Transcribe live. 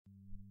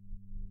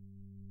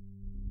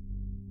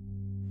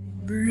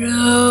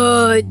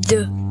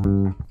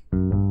Blood.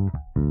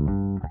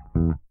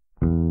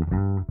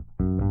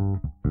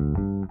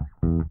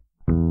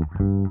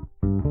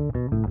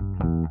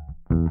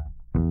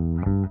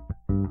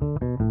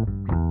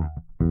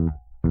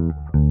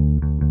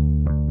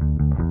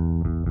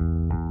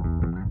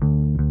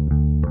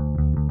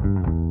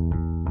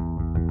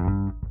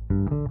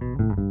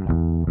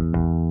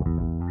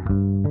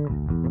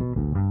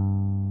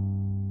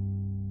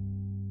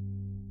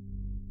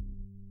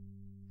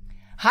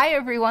 Hi,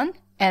 everyone,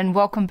 and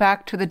welcome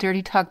back to the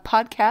Dirty Talk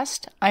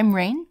podcast. I'm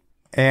Rain.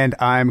 And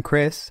I'm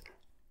Chris,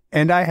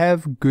 and I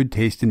have good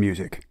taste in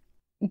music.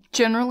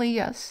 Generally,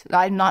 yes.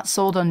 I'm not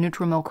sold on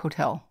Neutral Milk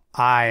Hotel.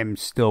 I'm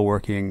still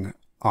working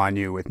on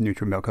you with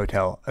Neutral Milk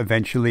Hotel.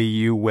 Eventually,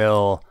 you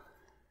will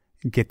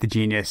get the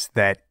genius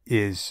that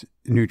is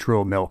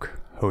Neutral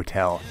Milk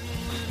Hotel.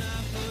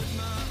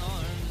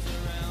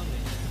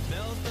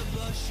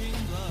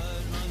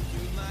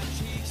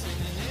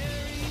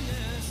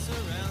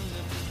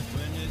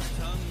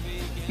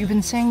 You've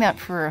been saying that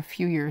for a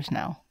few years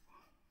now.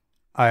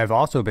 I've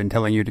also been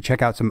telling you to check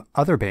out some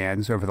other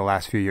bands over the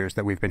last few years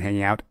that we've been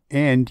hanging out,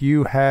 and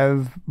you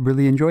have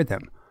really enjoyed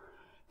them.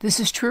 This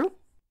is true?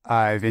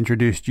 I've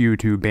introduced you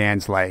to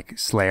bands like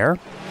Slayer,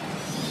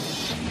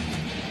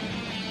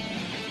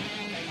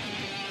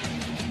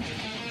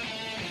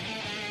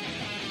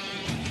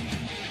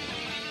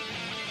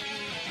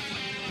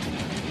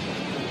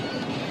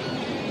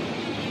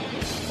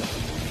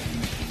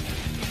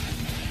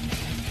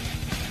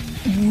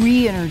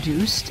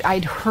 Reintroduced.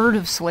 I'd heard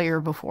of Slayer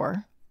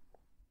before.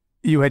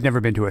 You had never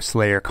been to a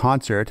Slayer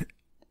concert,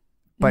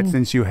 but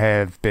since you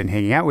have been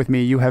hanging out with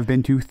me, you have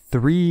been to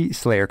 3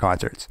 Slayer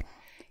concerts.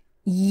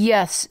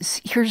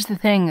 Yes. Here's the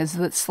thing, is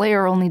that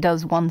Slayer only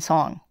does one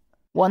song.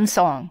 One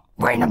song.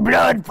 Rain of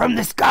blood from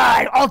the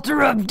sky,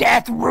 altar of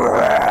death.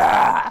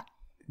 Roar!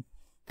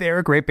 They're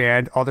a great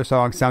band. All their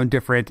songs sound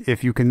different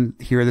if you can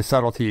hear the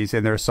subtleties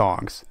in their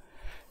songs.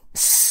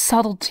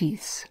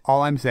 Subtleties.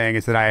 All I'm saying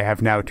is that I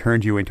have now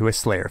turned you into a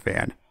Slayer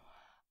fan.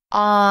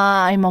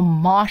 I'm a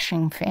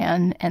moshing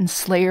fan, and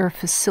Slayer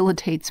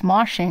facilitates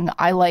moshing.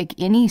 I like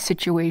any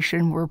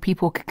situation where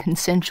people can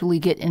consensually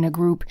get in a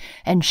group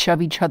and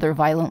shove each other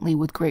violently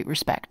with great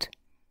respect.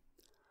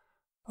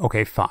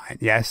 Okay, fine.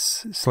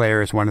 Yes,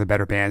 Slayer is one of the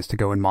better bands to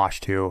go and mosh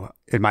to.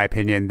 In my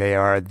opinion, they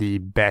are the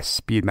best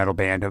speed metal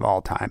band of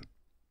all time.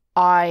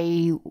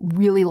 I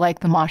really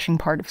like the moshing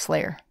part of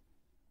Slayer.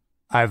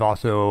 I've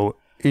also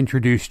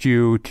introduced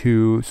you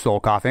to Soul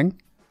Coughing.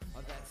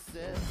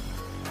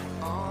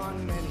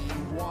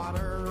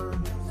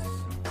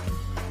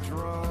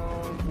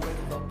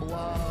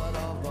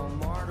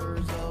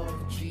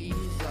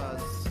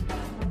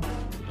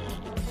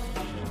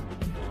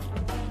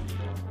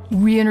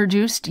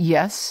 Reintroduced,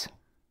 yes.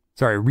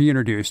 Sorry,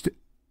 reintroduced.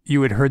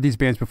 You had heard these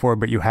bands before,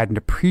 but you hadn't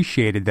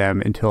appreciated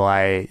them until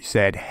I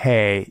said,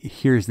 hey,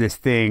 here's this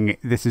thing.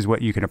 This is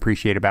what you can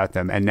appreciate about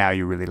them. And now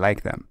you really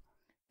like them.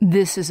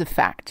 This is a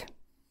fact.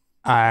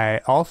 I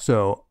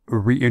also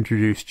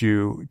reintroduced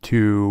you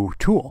to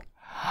Tool.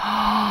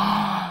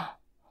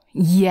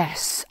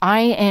 Yes,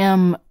 I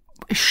am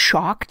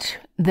shocked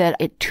that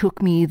it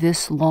took me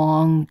this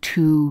long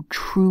to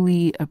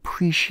truly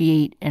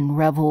appreciate and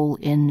revel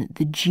in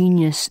the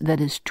genius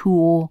that is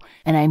Tool,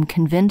 and I'm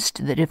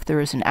convinced that if there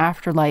is an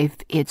afterlife,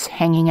 it's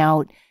hanging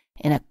out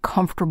in a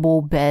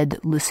comfortable bed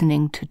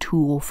listening to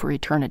Tool for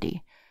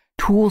eternity.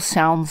 Tool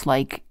sounds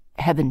like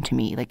heaven to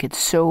me, like it's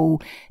so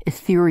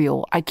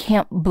ethereal. I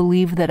can't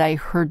believe that I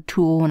heard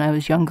Tool when I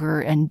was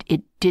younger and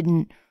it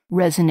didn't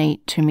resonate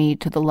to me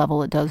to the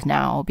level it does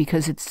now,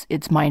 because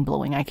it's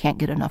mind-blowing. I can't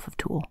get enough of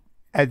Tool.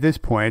 At this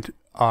point,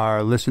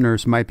 our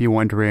listeners might be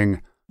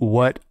wondering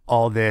what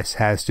all this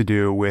has to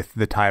do with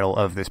the title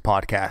of this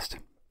podcast.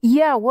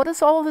 Yeah, what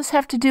does all of this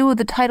have to do with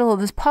the title of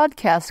this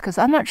podcast? Because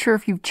I'm not sure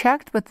if you've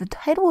checked, but the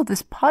title of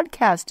this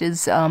podcast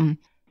is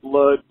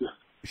Blood.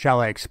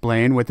 Shall I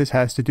explain what this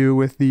has to do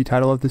with the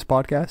title of this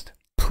podcast?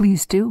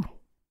 Please do.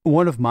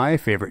 One of my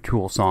favorite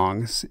Tool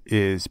songs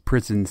is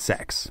Prison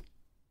Sex.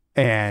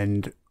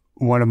 And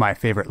one of my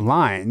favorite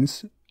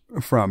lines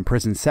from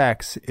Prison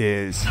Sex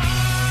is,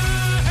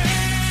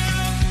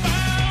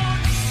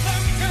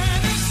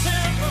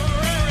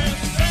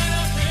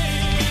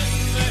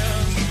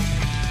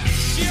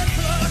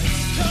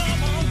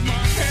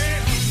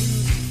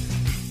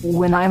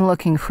 when I'm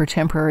looking for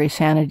temporary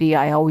sanity,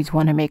 I always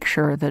want to make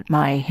sure that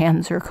my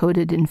hands are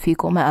coated in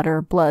fecal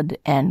matter, blood,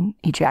 and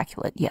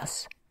ejaculate,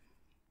 yes.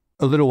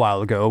 A little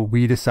while ago,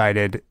 we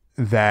decided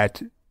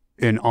that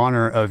in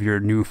honor of your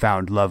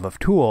newfound love of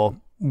Tool,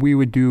 we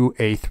would do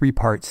a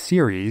 3-part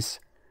series.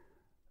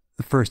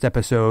 The first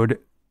episode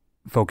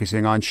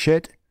focusing on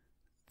shit,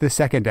 the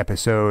second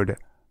episode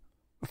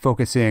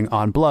focusing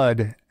on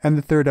blood, and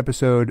the third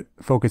episode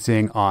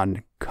focusing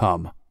on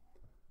cum.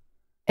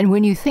 And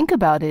when you think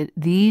about it,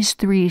 these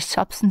 3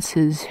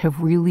 substances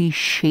have really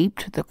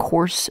shaped the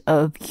course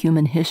of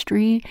human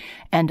history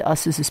and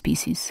us as a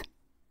species.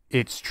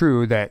 It's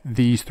true that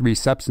these 3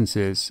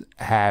 substances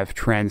have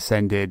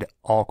transcended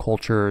all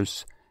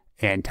cultures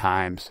and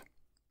times.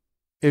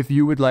 If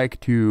you would like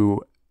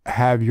to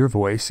have your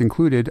voice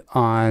included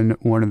on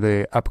one of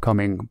the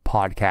upcoming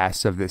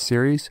podcasts of this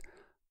series,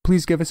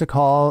 please give us a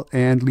call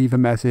and leave a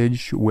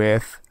message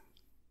with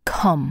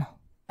 "Come"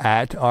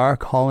 at our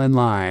call-in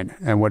line.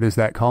 And what is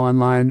that call-in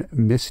line,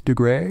 Miss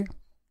DeGray?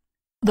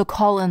 The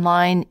call-in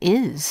line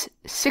is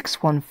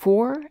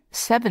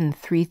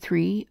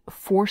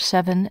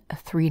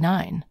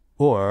 614-733-4739.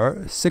 Or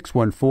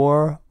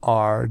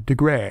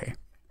 614-R-DeGray.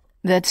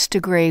 That's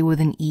DeGray with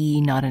an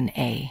E, not an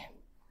A.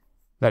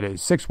 That is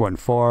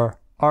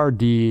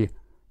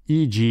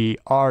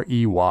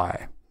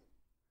 614-RDEGREY.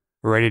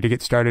 Ready to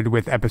get started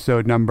with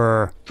episode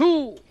number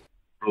 2.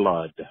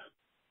 Blood.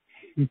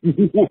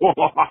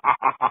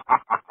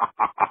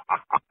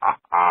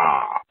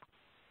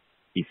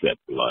 He said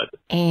blood.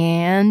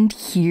 And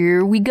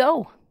here we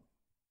go.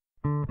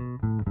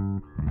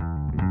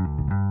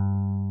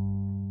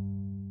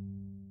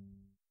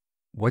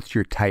 What's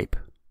your type?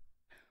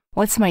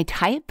 What's my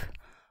type?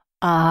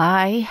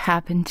 I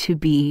happen to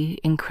be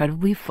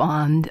incredibly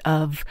fond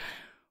of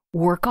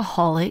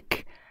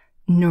workaholic,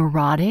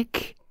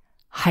 neurotic,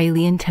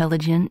 highly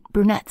intelligent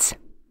brunettes.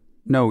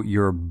 No,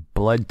 your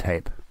blood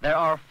type. There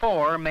are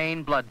 4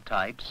 main blood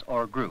types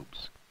or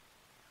groups.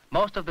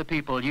 Most of the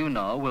people you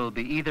know will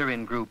be either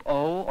in Group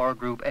O or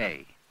Group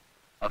A.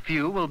 A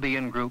few will be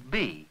in Group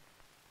B,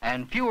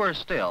 and fewer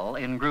still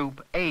in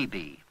Group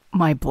AB.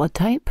 My blood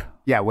type?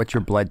 Yeah, what's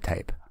your blood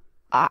type?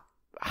 I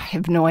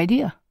have no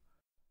idea.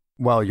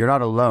 Well, you're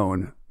not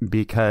alone,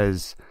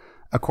 because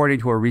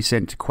according to a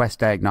recent Quest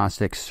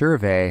Diagnostics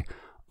survey,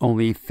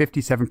 only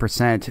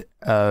 57%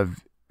 of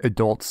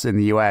adults in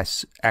the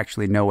U.S.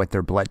 actually know what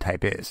their blood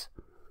type is.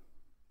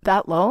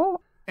 That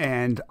low?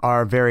 And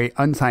our very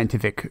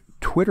unscientific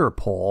Twitter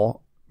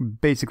poll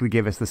basically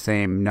gave us the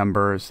same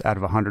numbers. Out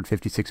of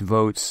 156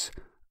 votes,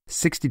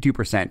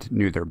 62%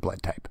 knew their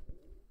blood type.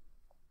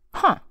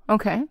 Huh,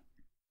 okay.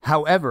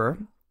 However,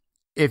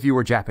 if you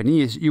were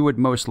Japanese, you would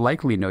most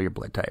likely know your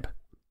blood type.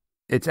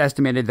 It's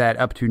estimated that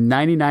up to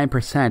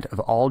 99% of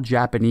all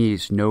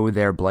Japanese know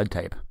their blood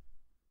type.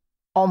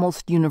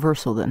 Almost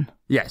universal then.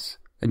 Yes.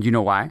 And do you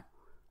know why?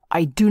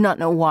 I do not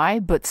know why,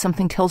 but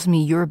something tells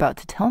me you're about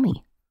to tell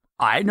me.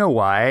 I know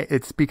why.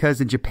 It's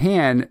because in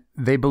Japan,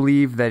 they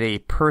believe that a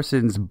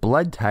person's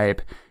blood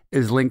type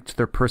is linked to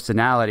their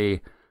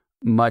personality,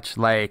 much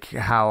like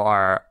how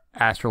our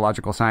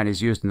astrological sign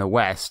is used in the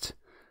West.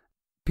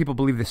 People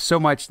believe this so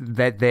much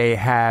that they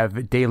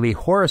have daily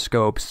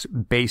horoscopes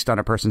based on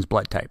a person's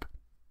blood type.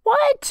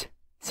 What?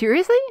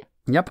 Seriously?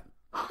 Yep.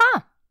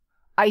 Huh.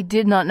 I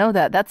did not know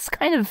that. That's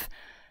kind of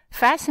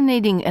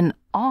fascinating and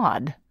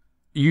odd.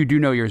 You do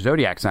know your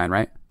zodiac sign,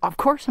 right? Of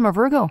course, I'm a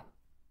Virgo.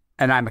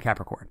 And I'm a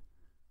Capricorn.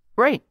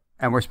 Right.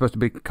 And we're supposed to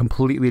be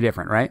completely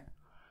different, right?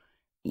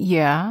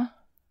 Yeah.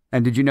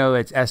 And did you know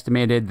it's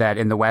estimated that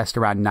in the West,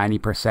 around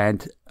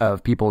 90%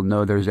 of people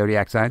know their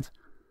zodiac signs?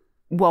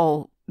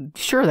 Well,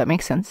 sure, that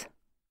makes sense.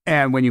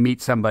 And when you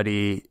meet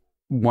somebody,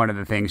 one of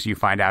the things you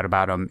find out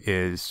about them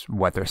is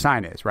what their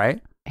sign is,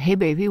 right? Hey,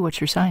 baby, what's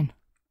your sign?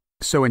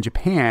 So in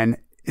Japan,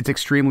 it's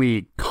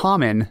extremely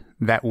common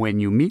that when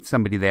you meet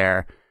somebody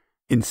there,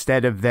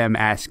 instead of them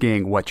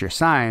asking what's your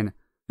sign,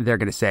 they're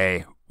going to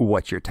say,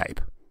 what's your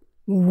type?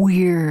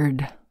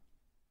 Weird.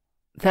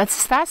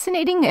 That's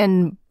fascinating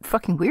and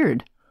fucking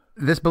weird.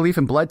 This belief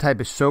in blood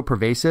type is so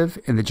pervasive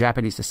in the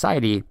Japanese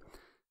society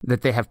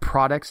that they have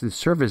products and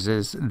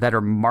services that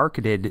are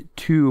marketed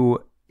to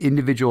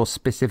individual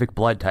specific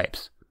blood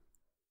types.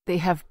 They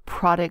have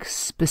products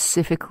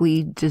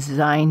specifically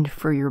designed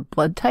for your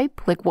blood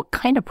type? Like what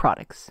kind of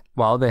products?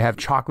 Well, they have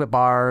chocolate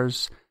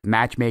bars,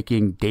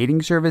 matchmaking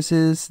dating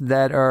services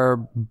that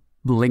are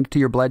linked to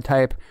your blood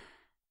type,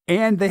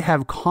 and they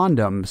have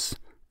condoms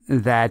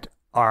that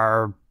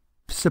are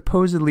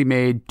supposedly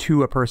made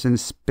to a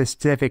person's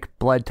specific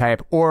blood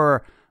type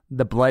or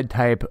the blood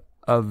type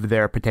of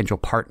their potential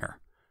partner.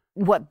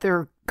 What,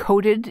 they're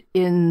coated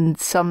in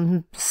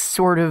some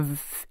sort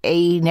of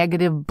A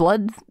negative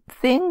blood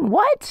thing?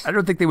 What? I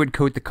don't think they would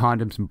coat the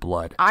condoms in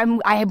blood. I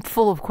am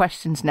full of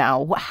questions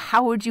now.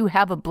 How would you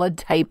have a blood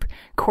type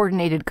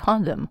coordinated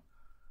condom?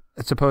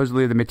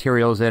 Supposedly the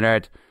materials in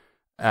it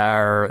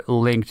are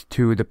linked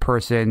to the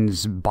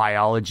person's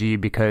biology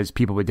because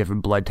people with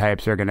different blood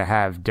types are going to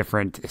have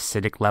different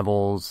acidic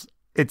levels.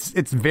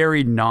 It's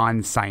very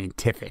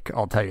non-scientific,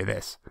 I'll tell you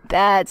this.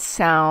 That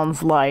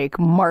sounds like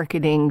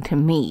marketing to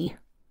me.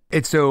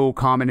 It's so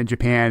common in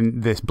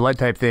Japan, this blood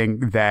type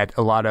thing, that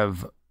a lot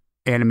of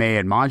anime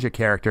and manga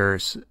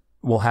characters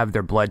will have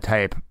their blood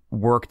type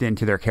worked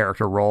into their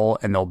character role,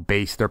 and they'll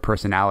base their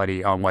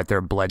personality on what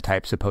their blood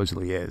type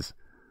supposedly is.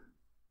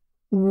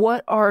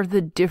 What are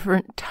the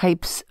different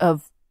types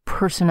of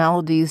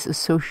personalities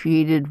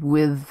associated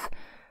with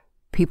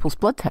people's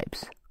blood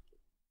types?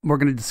 We're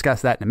going to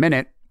discuss that in a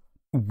minute.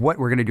 What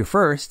we're going to do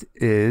first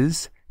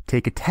is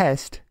take a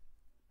test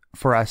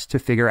for us to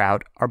figure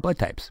out our blood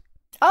types.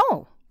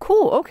 Oh,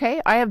 cool. Okay.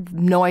 I have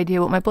no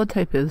idea what my blood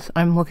type is.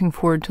 I'm looking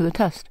forward to the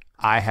test.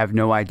 I have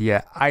no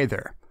idea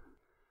either.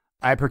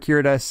 I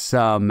procured us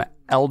some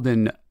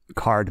Eldon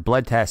card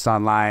blood tests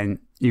online,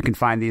 You can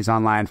find these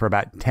online for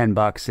about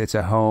 $10. It's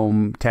a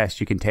home test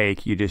you can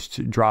take. You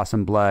just draw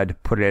some blood,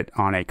 put it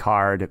on a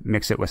card,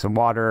 mix it with some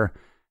water,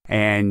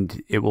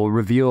 and it will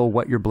reveal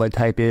what your blood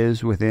type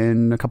is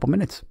within a couple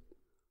minutes.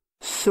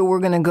 So we're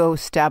going to go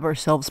stab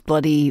ourselves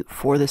bloody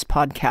for this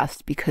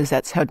podcast because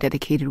that's how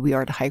dedicated we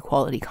are to high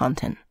quality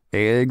content.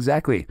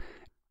 Exactly.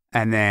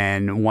 And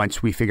then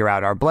once we figure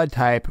out our blood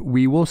type,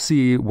 we will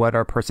see what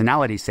our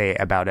personalities say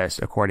about us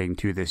according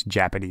to this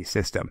Japanese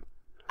system.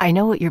 I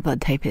know what your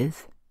blood type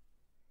is.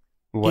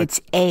 What?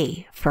 It's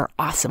A for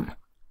awesome.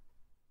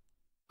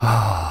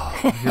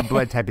 Oh, your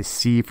blood type is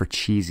C for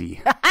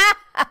cheesy.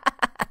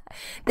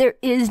 There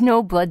is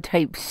no blood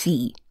type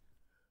C.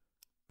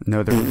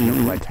 No, there is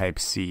no blood type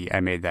C. I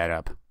made that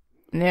up.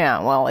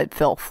 Yeah, well, it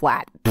fell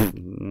flat.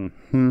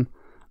 Mm-hmm.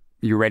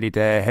 You ready to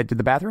head to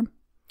the bathroom?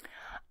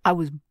 I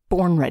was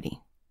born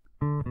ready.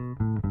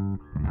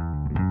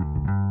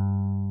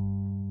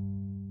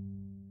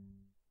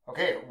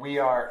 Okay, we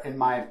are in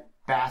my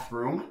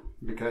bathroom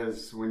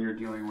because when you're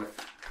dealing with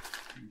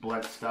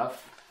blood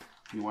stuff,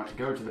 you want to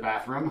go to the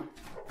bathroom.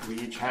 We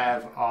each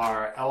have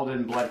our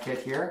Eldon blood kit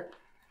here.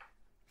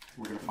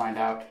 We're going to find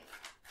out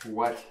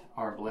what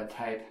our blood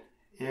type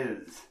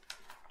is.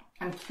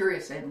 I'm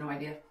curious. I have no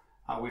idea.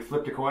 We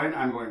flipped a coin.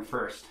 I'm going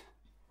first.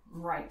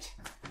 Right.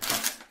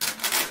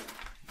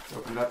 Let's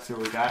open it up, see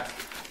what we got.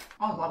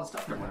 Oh, a lot of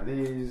stuff. Got one of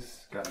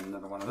these. Got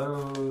another one of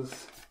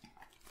those.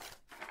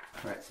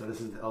 All right, so this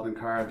is the Eldon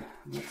card.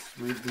 Let's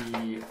read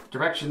the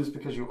directions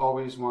because you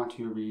always want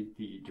to read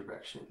the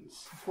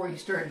directions. Before you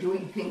start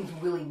doing things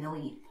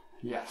willy-nilly.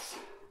 Yes.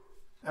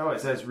 Oh,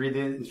 it says read the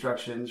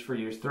instructions for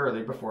use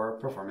thoroughly before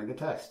performing the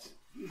test.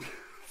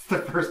 It's the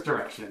first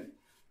direction.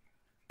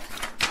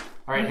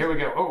 All right, here we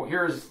go. Oh,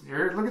 here,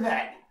 look at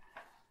that.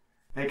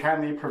 They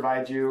kindly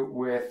provide you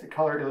with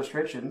color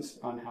illustrations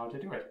on how to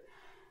do it.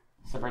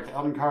 Separate the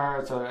Eldon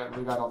card. So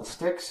we got all the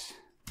sticks.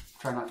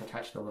 Try not to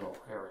touch the little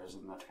areas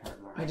in the card.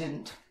 I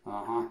didn't.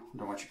 Uh-huh.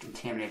 Don't want you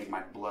contaminating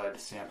my blood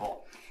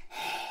sample.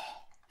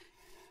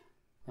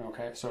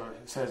 Okay, so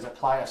it says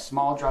apply a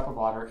small drop of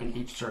water in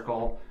each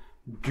circle.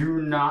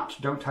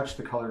 Don't touch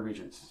the colored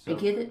regions. So I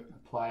get it.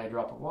 Apply a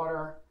drop of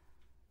water.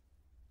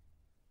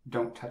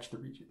 Don't touch the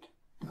region.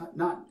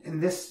 Not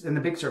in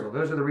the big circle.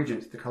 Those are the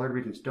regions, the colored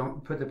regions.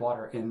 Don't put the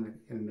water in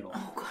the middle.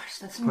 Oh gosh,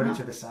 that's Put it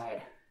to the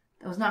side.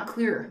 That was not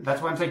clear. That's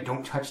why I'm saying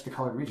don't touch the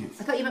colored regions.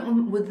 I thought you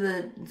meant with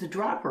the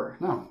dropper.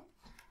 No.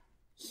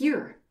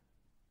 Here.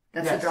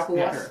 That's a drop of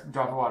water. Yes,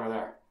 drop of water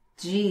there.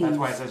 Jeez. That's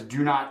why it says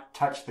do not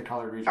touch the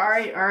colored regions. All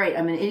right.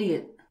 I'm an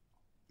idiot.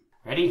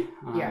 Ready?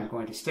 Yeah. I'm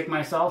going to stick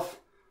myself.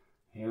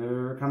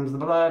 Here comes the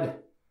blood.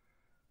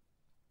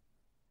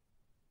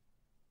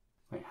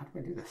 Wait, how do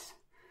I do this?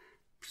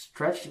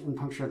 Stretch and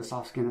puncture the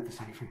soft skin at the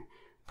side of your finger.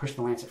 Push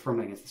the lancet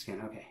firmly against the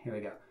skin. Okay, here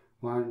we go.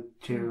 1,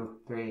 2,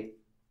 3.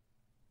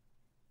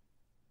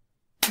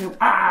 Nope.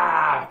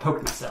 Ah!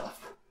 Poked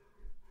myself.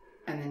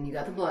 And then you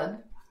got the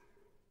blood.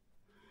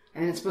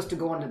 And it's supposed to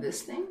go onto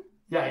this thing?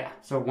 Yeah.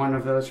 So one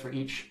of those for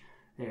each.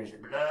 There's your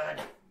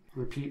blood.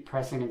 Repeat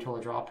pressing until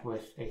a drop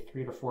with a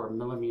 3 to 4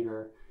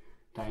 millimeter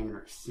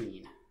diameter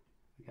seam.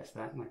 I guess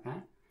that, like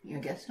that? Yeah, I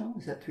guess so.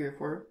 Is that 3 or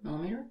 4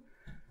 millimeter?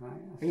 Yes.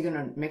 Are you going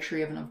to make sure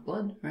you have enough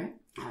blood, right?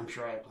 I'm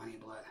sure I have plenty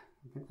of blood.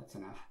 I think that's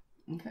enough.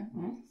 Okay.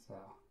 All right. So,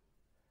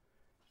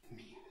 let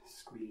me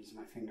squeeze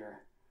my finger.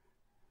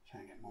 Try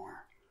to get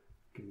more.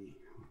 Give me.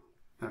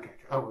 Okay.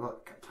 Oh,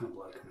 look. Got a ton of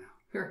blood coming out.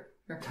 Here.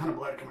 A ton of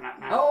blood coming out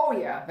now. Oh,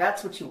 yeah.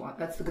 That's what you want.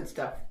 That's the good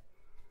stuff.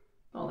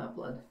 All that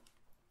blood.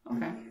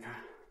 Okay.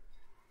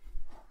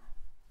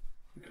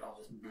 Look at all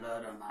this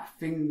blood on my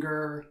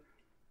finger.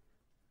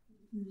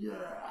 Yeah.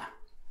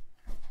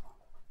 I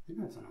think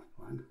that's enough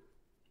blood.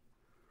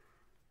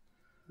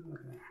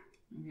 Look there.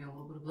 Maybe a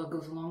little bit of blood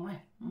goes a long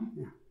way. Hmm?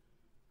 Yeah.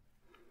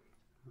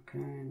 Okay,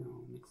 now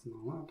I'll mix them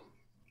all up.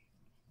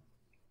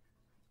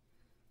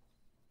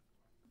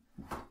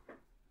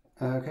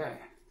 Okay.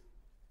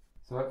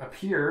 So it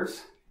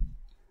appears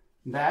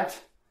that,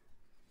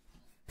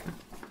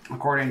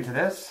 according to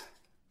this,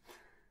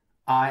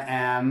 I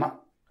am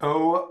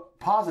O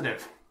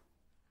positive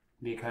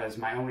because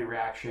my only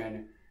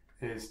reaction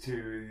is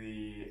to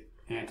the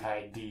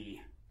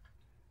anti-D.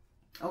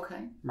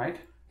 Okay. Right?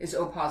 Is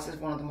O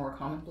positive one of the more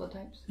common blood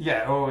types?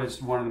 Yeah, O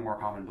is one of the more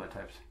common blood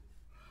types.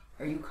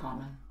 Are you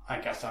common? I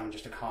guess I'm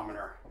just a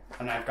commoner,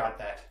 and I've got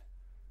that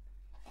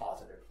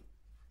positive.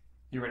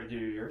 You ready to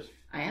do yours?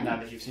 I am. Now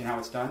that you've seen how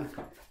it's done?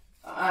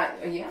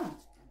 Yeah.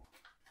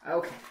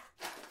 Okay.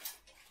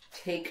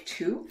 Take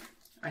 2.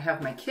 I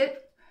have my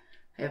kit.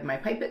 I have my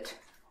pipette.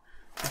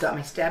 I've got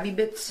my stabby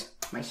bits,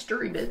 my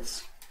stirry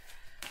bits.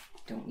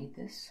 Don't need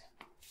this.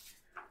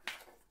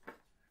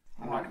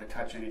 I'm not going to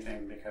touch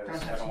anything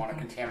because I don't want to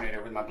contaminate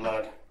it with my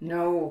blood.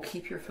 No,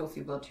 keep your filthy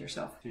blood to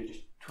yourself. So you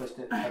just twist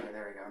it. Okay,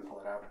 there we go, and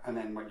pull it out. And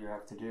then what you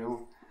have to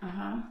do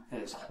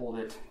is hold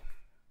it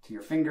to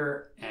your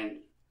finger and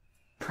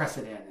press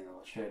it in, and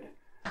it should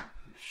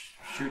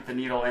shoot the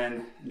needle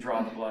in and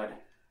draw the blood.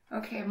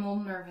 Okay, I'm a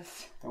little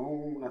nervous.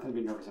 Oh, nothing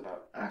to be nervous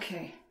about.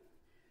 Okay.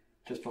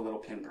 Just a little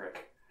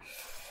pinprick.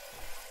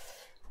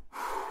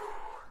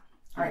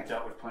 You've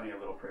dealt with plenty of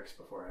little pricks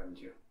before, haven't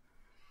you?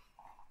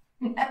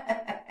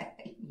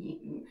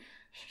 You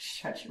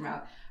shut your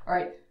mouth. All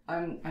right,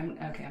 I'm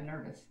okay. I'm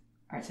nervous.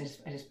 All right, so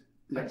I just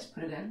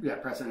put it in. Yeah,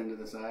 press it into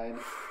the side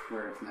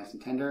where it's nice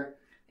and tender.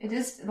 It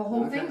is the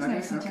whole thing's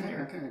nice and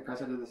tender. Okay,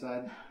 press it to the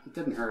side. It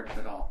didn't hurt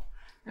at all.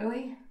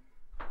 Really?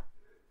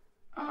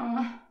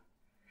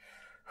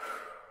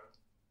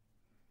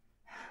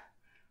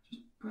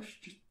 Just push.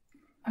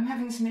 I'm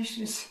having some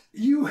issues.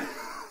 You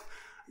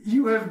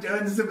have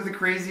done some of the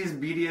craziest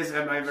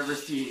BDSM I've ever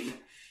seen.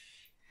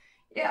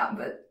 Yeah,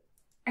 but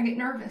I get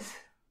nervous.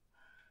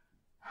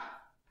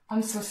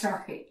 I'm so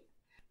sorry.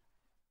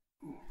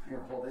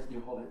 Here, hold it.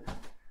 You hold it.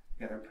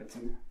 You gotta put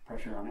some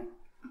pressure on it.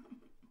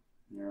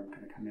 Here, I'm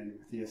gonna come in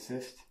with the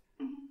assist.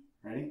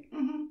 Mm-hmm. Ready?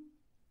 Mm-hmm.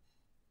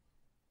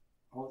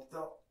 Hold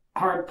still.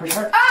 Hard, push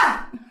hard.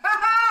 Ah!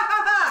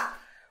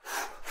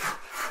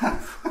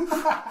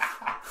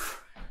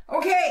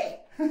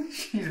 Okay.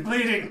 She's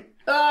bleeding.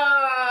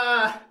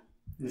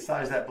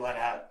 Massage that blood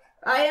out.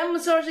 I am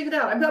massaging it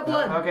out. I've got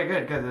blood. Okay,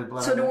 good. The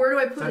blood. So where do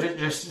I put it?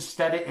 So just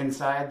set it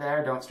inside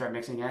there. Don't start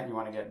mixing it. You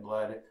want to get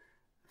blood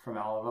from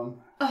all of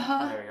them.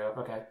 Uh-huh. There you go.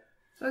 Okay.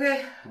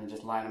 Okay. And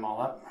just line them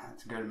all up.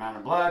 That's a good amount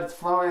of blood. It's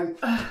flowing.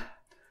 I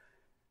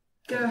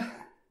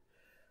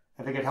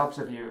think it helps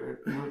if you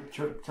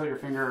tilt your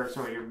finger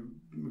so you're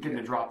getting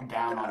a drop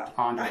down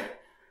onto it.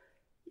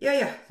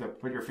 Yeah. So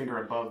put your finger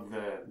above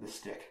the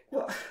stick.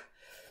 Well,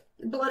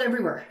 blood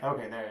everywhere.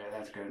 Okay, there.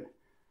 That's good.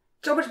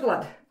 So much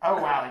blood. Oh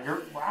wow,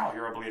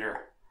 you're a bleeder.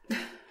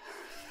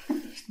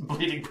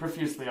 Bleeding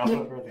profusely all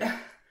over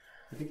there.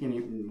 I think you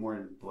need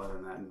more blood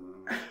than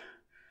that.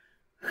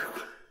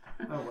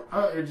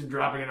 Oh, you're just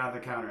dropping it on the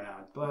counter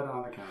now. Blood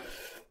on the counter.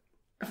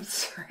 I'm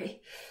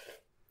sorry.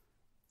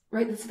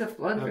 Right, that's enough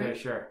blood. Okay, right?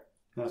 sure.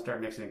 Now start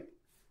mixing.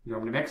 You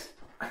want me to mix?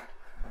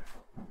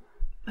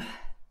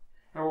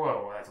 Oh,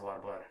 whoa, that's a lot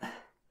of blood.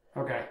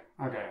 Okay,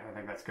 I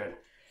think that's good.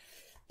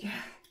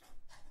 Yeah.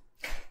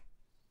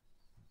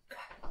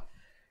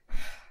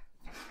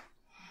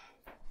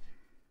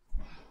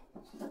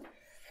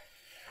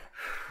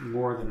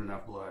 More than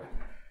enough blood.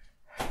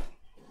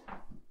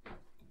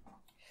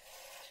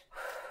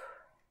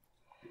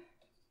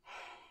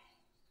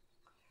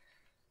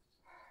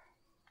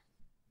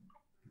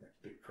 That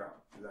big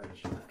drop of blood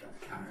you left on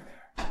the counter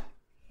there.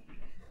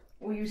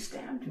 Well, you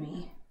stabbed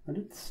me. I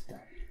didn't stab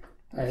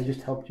you. I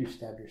just helped you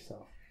stab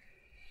yourself.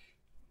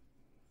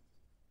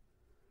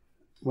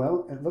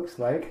 Well, it looks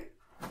like...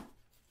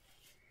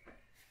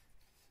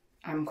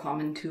 I'm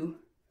common too.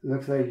 It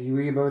looks like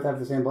we both have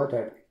the same blood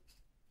type.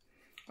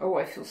 Oh,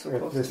 I feel so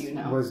close to you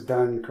now. If this was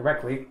done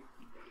correctly,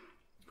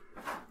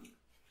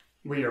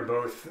 we are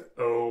both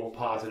O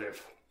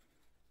positive,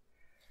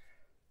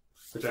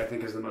 which I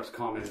think is the most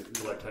common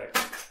blood type.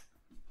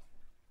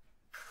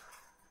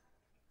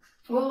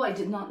 Well, I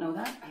did not know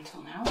that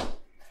until now.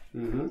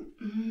 Mm-hmm.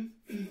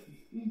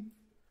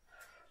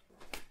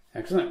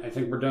 Excellent. I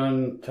think we're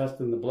done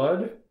testing the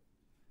blood.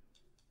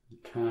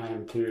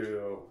 Time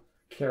to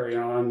carry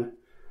on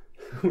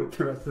with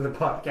the rest of the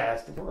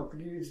podcast. We're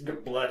producing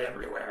blood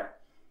everywhere.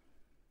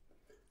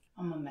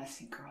 I'm a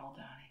messy girl,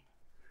 Donnie.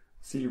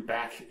 See you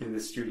back in the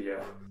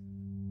studio.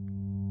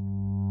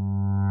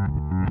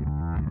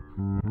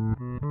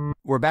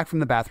 We're back from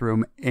the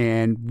bathroom,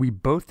 and we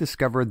both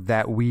discovered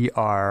that we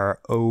are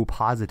O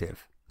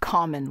positive.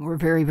 Common. We're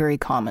very, very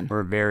common.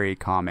 We're very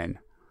common.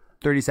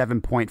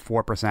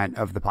 37.4%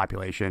 of the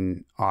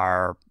population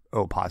are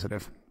O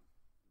positive.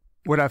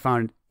 What I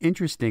found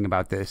interesting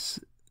about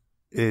this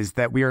is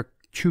that we are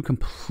two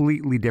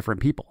completely different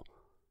people.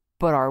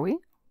 But are we?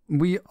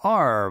 We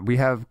are. We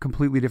have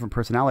completely different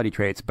personality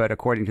traits, but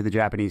according to the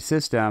Japanese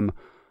system,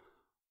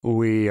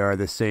 we are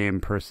the same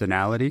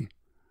personality.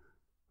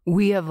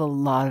 We have a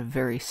lot of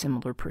very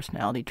similar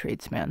personality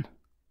traits, man.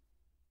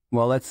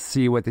 Well, let's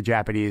see what the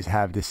Japanese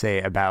have to say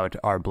about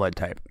our blood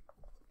type.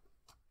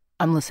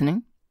 I'm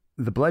listening.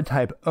 The blood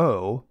type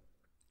O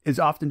is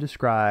often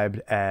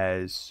described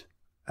as,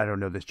 I don't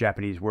know this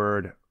Japanese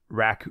word,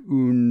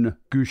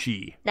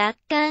 rakungushi.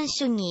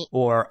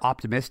 Or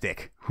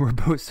optimistic. We're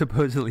both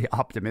supposedly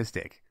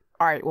optimistic.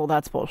 All right, well,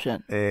 that's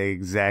bullshit.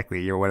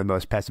 Exactly. You're one of the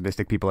most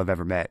pessimistic people I've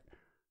ever met.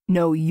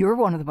 No, you're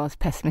one of the most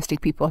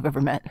pessimistic people I've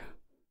ever met.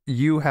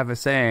 You have a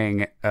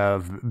saying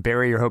of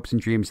bury your hopes and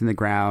dreams in the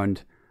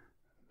ground,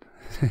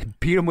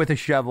 beat them with a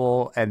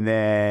shovel, and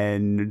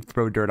then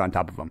throw dirt on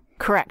top of them.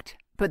 Correct.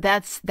 But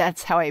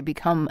that's how I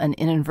become an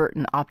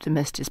inadvertent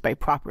optimist, is by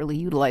properly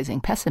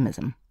utilizing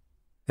pessimism.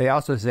 They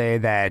also say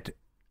that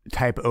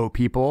type O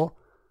people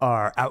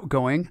are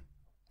outgoing,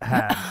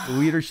 have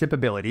leadership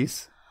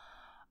abilities.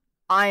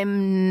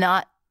 I'm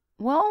not,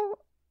 well...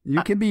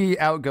 You can be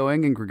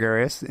outgoing and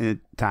gregarious at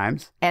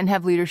times. And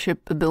have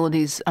leadership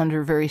abilities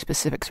under very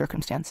specific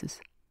circumstances.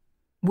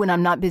 When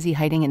I'm not busy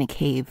hiding in a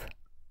cave.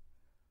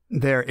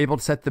 They're able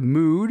to set the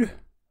mood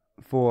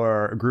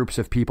for groups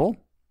of people.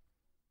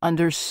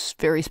 Under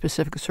very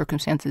specific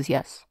circumstances,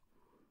 yes.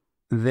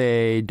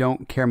 They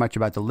don't care much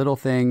about the little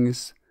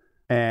things.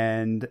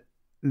 And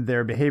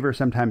Their behavior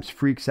sometimes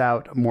freaks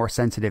out more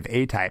sensitive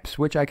A types,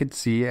 which I could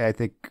see. I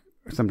think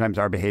sometimes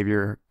our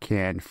behavior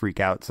can freak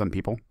out some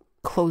people.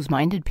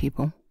 Close-minded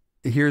people.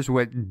 Here's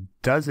what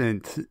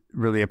doesn't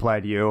really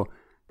apply to you.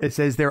 It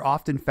says they're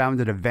often found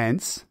at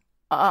events.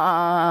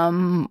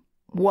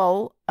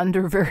 Well,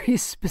 under very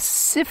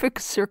specific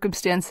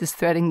circumstances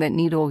threading that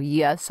needle,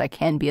 yes, I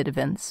can be at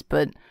events,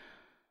 but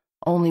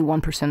only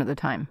 1% of the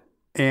time.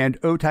 And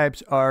O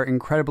types are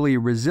incredibly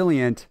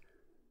resilient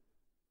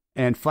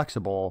and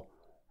flexible,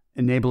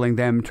 enabling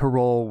them to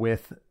roll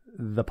with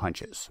the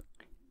punches.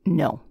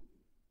 No.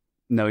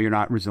 No, you're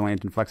not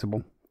resilient and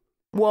flexible?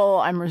 Well,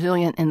 I'm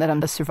resilient in that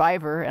I'm a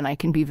survivor and I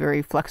can be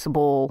very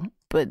flexible,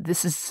 but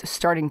this is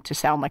starting to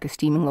sound like a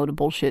steaming load of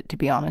bullshit, to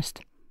be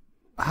honest.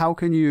 How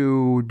can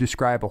you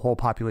describe a whole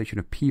population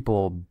of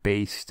people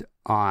based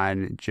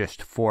on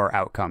just 4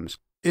 outcomes?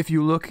 If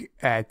you look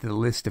at the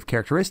list of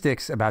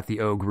characteristics about the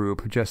O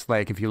group, just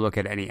like if you look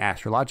at any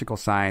astrological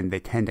sign, they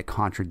tend to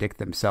contradict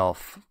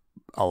themselves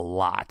a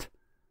lot.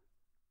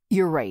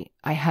 You're right.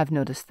 I have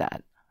noticed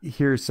that.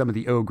 Here's some of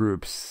the O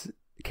group's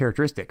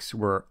characteristics.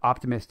 We're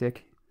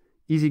optimistic,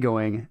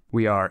 easygoing.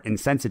 We are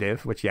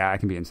insensitive, which, yeah, I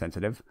can be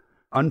insensitive.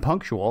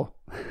 Unpunctual,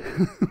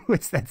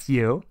 which that's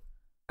you.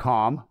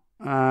 Calm.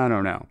 I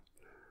don't know.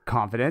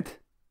 Confident,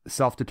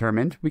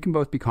 self-determined. We can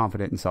both be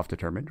confident and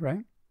self-determined,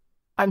 right?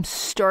 I'm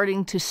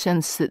starting to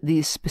sense that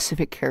these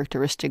specific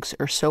characteristics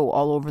are so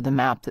all over the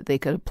map that they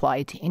could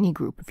apply to any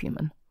group of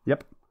human.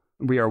 Yep.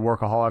 We are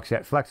workaholics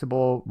yet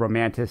flexible,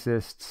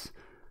 romanticists.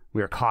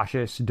 We are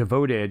cautious,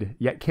 devoted,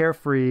 yet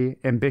carefree,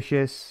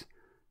 ambitious.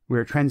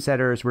 We're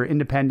trendsetters. We're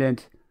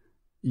independent,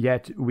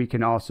 yet we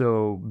can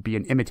also be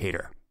an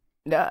imitator.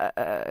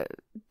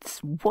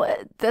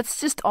 What? That's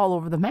just all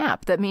over the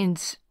map. That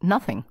means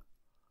nothing.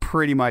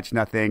 Pretty much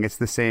nothing. It's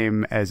the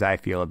same as I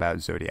feel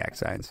about zodiac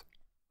signs.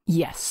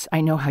 Yes,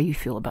 I know how you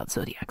feel about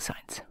zodiac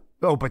signs.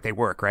 Oh, but they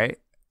work, right?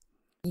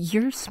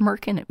 You're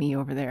smirking at me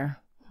over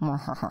there.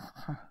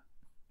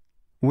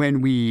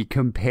 When we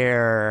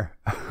compare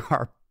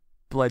our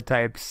blood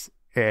types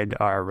and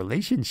our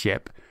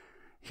relationship,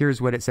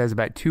 here's what it says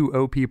about 2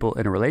 O people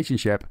in a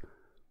relationship.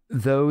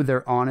 Though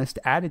their honest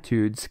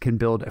attitudes can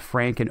build a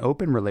frank and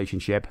open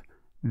relationship,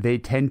 they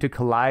tend to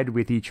collide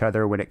with each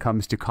other when it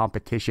comes to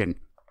competition.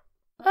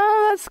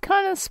 Oh, that's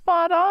kind of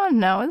spot on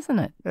now, isn't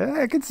it?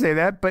 I could say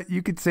that, but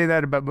you could say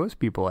that about most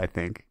people, I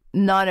think.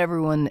 Not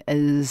everyone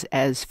is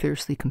as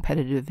fiercely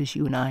competitive as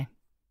you and I.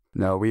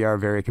 No, we are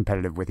very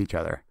competitive with each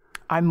other.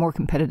 I'm more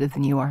competitive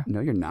than you are. No,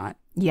 you're not.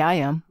 Yeah, I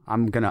am.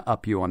 I'm going to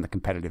up you on the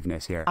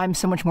competitiveness here. I'm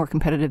so much more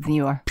competitive than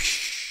you are.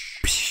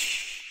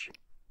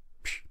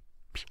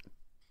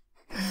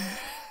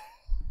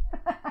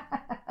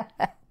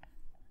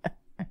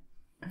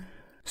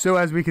 So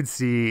as we can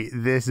see,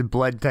 this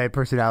blood type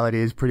personality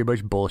is pretty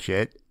much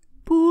bullshit.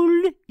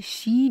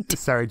 Bullshit.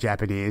 Sorry,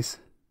 Japanese.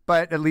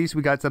 But at least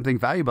we got something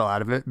valuable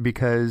out of it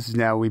because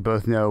now we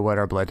both know what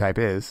our blood type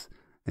is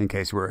in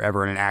case we're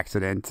ever in an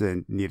accident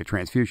and need a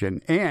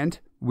transfusion. And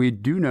we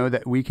do know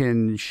that we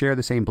can share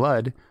the same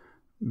blood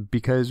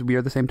because we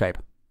are the same type.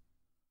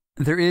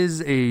 There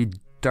is a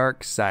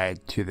dark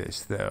side to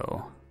this,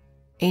 though.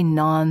 A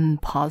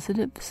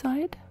non-positive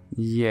side?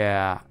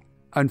 Yeah.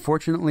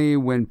 Unfortunately,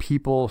 when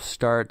people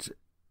start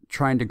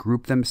trying to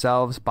group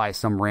themselves by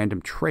some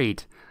random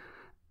trait,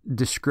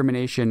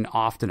 discrimination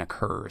often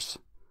occurs.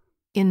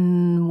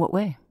 In what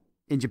way?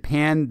 In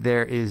Japan,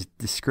 there is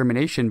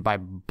discrimination by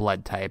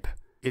blood type.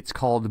 It's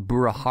called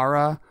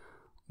burahara,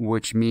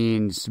 which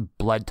means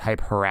blood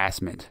type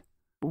harassment.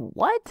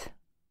 What?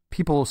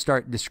 People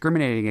start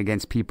discriminating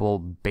against people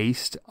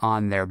based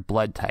on their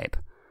blood type.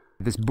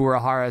 This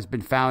burahara has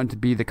been found to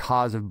be the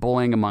cause of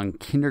bullying among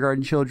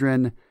kindergarten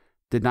children,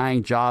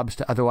 denying jobs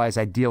to otherwise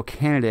ideal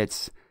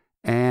candidates,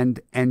 and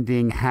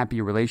ending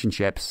happy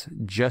relationships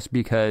just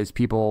because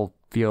people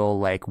feel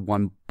like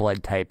one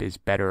blood type is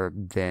better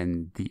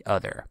than the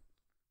other.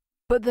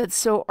 But that's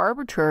so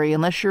arbitrary.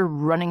 Unless you're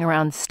running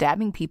around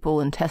stabbing people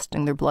and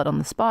testing their blood on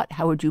the spot,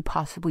 how would you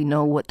possibly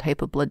know what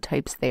type of blood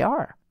types they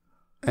are?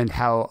 And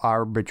how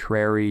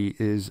arbitrary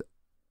is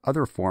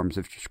other forms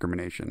of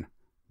discrimination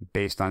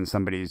based on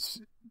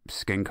somebody's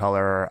skin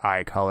color,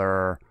 eye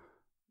color,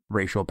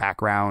 racial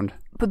background.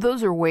 But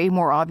those are way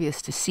more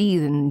obvious to see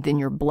than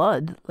your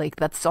blood. Like,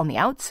 that's on the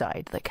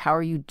outside. Like, how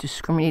are you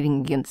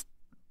discriminating against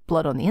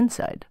blood on the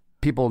inside?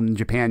 People in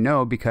Japan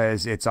know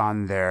because it's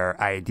on their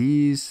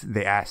IDs.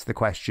 They ask the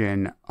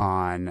question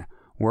on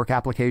work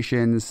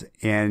applications,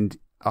 and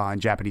on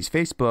Japanese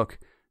Facebook,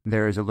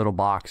 there's a little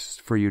box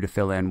for you to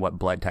fill in what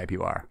blood type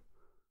you are.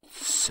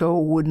 So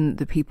wouldn't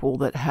the people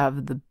that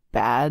have the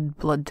bad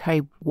blood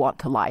type want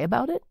to lie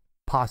about it?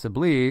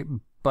 Possibly,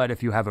 but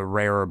if you have a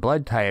rarer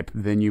blood type,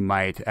 then you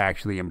might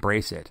actually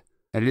embrace it.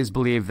 And it is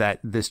believed that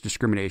this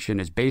discrimination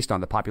is based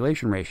on the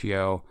population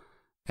ratio,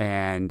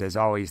 and as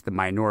always, the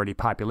minority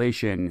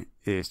population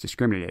is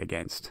discriminated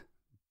against.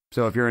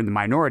 So if you're in the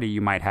minority, you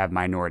might have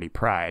minority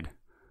pride.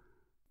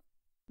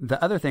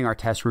 The other thing our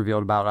test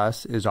revealed about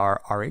us is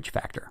our Rh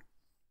factor.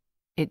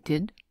 It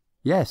did?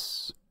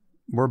 Yes,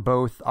 we're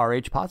both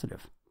Rh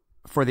positive.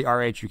 for the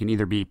Rh, you can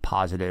either be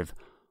positive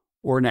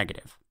or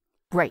negative.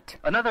 Right.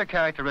 Another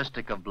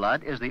characteristic of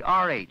blood is the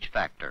Rh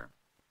factor.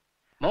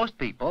 Most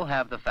people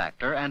have the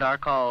factor and are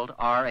called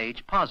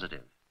Rh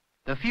positive.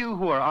 The few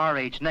who are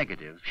Rh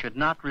negative should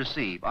not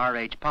receive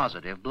Rh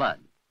positive blood.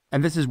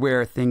 And this is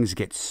where things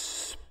get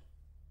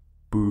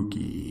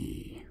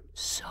spooky.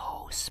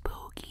 So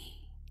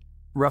spooky.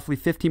 Roughly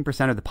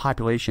 15% of the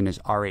population is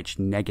Rh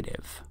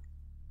negative.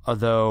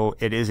 Although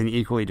it isn't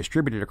equally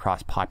distributed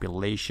across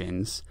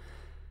populations,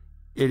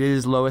 it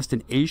is lowest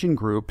in Asian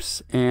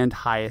groups and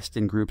highest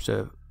in groups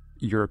of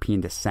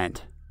European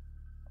descent.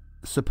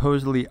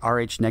 Supposedly,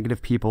 Rh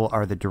negative people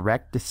are the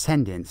direct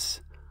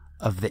descendants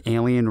of the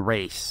alien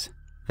race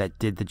that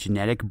did the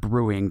genetic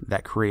brewing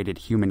that created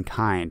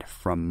humankind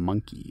from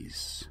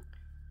monkeys.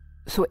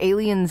 So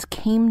aliens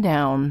came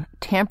down,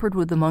 tampered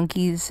with the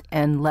monkeys,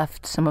 and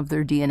left some of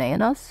their DNA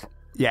in us?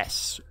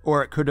 Yes,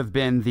 or it could have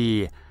been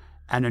the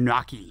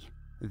Anunnaki,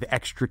 the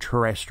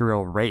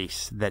extraterrestrial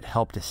race that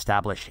helped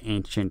establish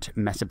ancient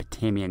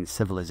Mesopotamian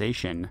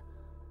civilization.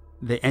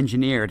 They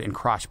engineered and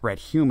crossbred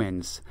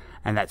humans,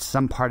 and that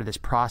some part of this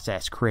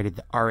process created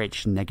the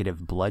Rh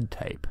negative blood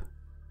type.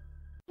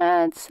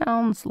 That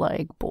sounds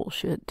like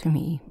bullshit to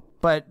me.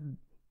 But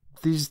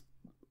these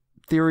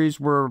theories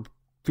were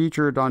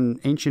featured on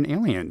Ancient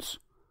Aliens.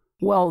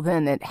 Well,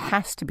 then it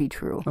has to be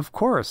true. Of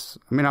course.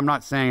 I mean, I'm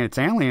not saying it's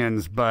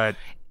aliens, but...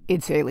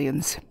 It's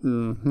aliens.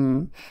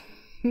 Mm-hmm.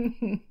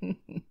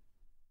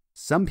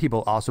 Some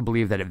people also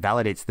believe that it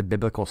validates the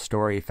biblical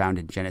story found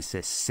in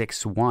Genesis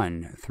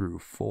 6:1 through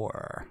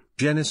 4.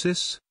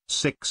 Genesis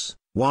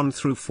 6:1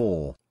 through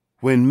 4.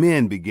 When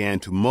men began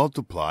to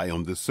multiply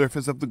on the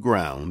surface of the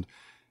ground,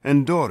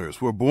 and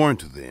daughters were born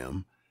to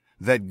them,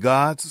 that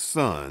God's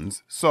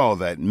sons saw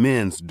that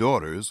men's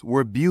daughters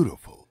were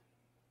beautiful,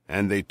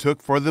 and they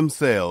took for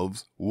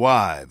themselves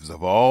wives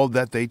of all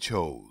that they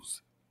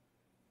chose.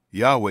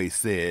 Yahweh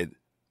said,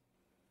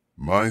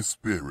 My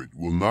spirit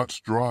will not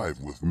strive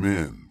with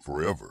men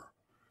forever,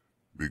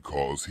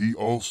 because he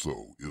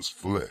also is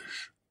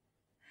flesh.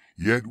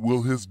 Yet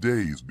will his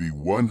days be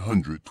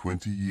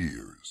 120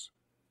 years.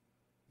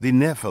 The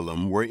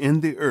Nephilim were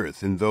in the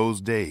earth in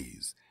those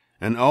days,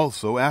 and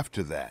also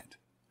after that,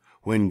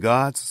 when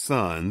God's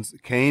sons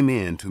came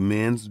in to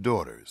men's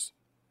daughters.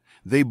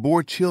 They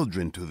bore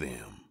children to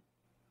them.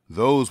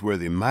 Those were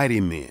the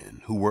mighty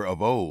men who were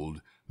of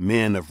old,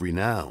 men of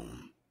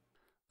renown.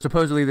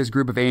 Supposedly this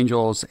group of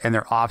angels and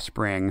their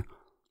offspring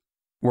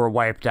were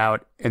wiped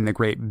out in the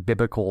great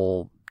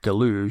biblical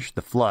deluge,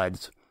 the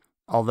floods,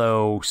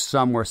 although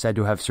some were said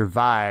to have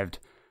survived,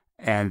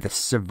 and the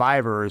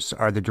survivors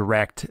are the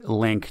direct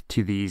link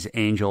to these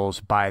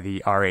angels by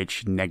the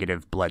Rh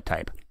negative blood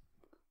type.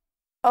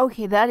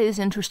 Okay, that is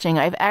interesting.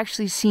 I've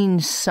actually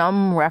seen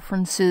some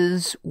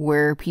references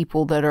where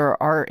people that are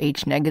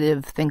Rh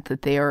negative think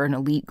that they are an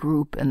elite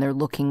group and they're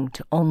looking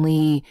to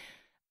only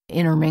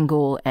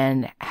intermingle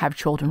and have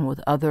children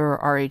with other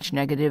Rh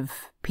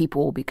negative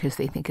people because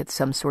they think it's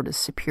some sort of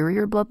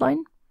superior bloodline.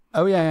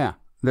 Oh, yeah.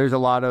 There's a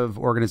lot of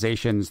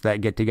organizations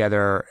that get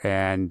together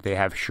and they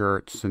have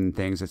shirts and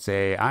things that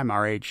say, I'm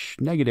Rh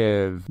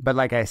negative. But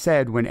like I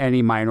said, when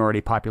any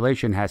minority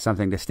population has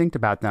something distinct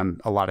about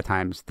them, a lot of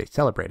times they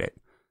celebrate it.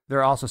 There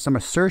are also some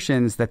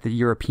assertions that the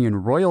European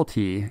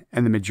royalty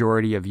and the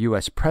majority of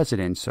U.S.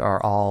 presidents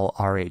are all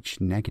Rh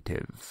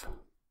negative.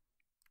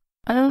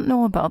 I don't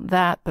know about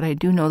that, but I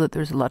do know that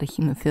there's a lot of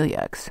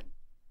hemophiliacs.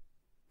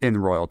 In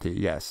royalty,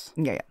 yes.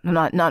 Yeah.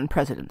 Not in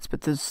presidents,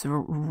 but those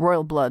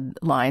royal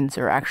bloodlines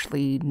are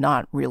actually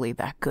not really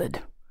that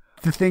good.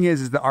 The thing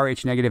is the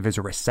Rh negative is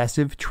a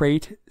recessive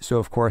trait. So,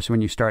 of course,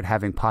 when you start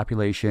having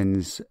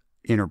populations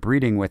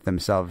interbreeding with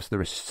themselves, the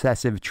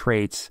recessive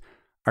traits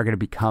are going to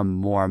become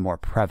more and more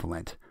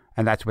prevalent.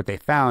 And that's what they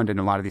found in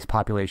a lot of these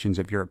populations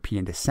of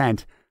European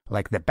descent,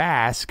 like the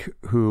Basque,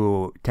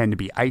 who tend to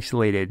be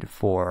isolated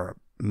for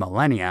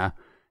millennia,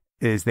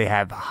 is they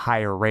have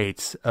higher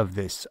rates of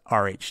this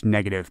Rh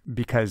negative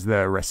because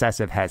the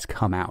recessive has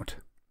come out.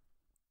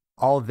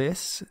 All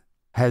this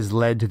has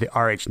led to the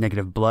Rh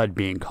negative blood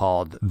being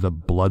called the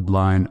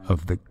bloodline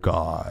of the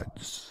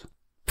gods.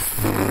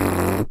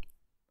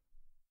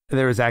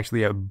 There was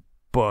actually a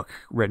book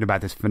written about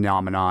this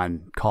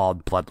phenomenon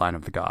called Bloodline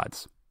of the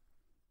Gods.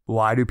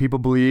 Why do people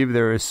believe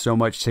there is so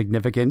much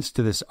significance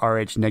to this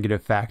Rh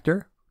negative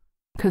factor?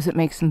 Because it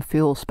makes them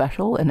feel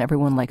special, and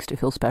everyone likes to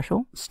feel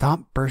special.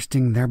 Stop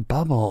bursting their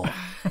bubble.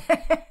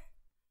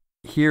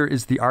 Here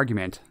is the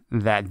argument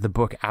that the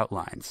book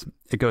outlines.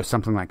 It goes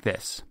something like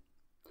this.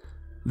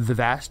 The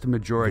vast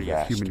majority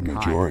of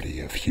humankind,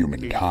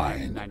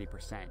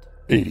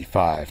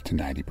 85 to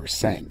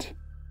 90%,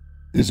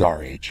 is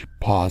Rh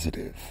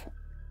positive,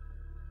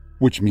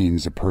 which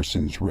means a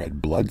person's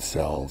red blood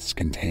cells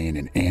contain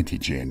an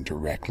antigen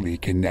directly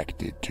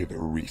connected to the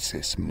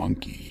rhesus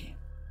monkey.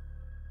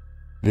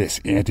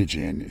 This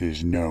antigen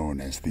is known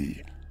as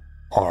the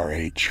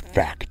Rh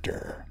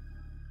factor.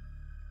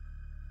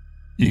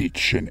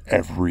 Each and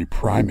every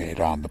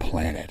primate on the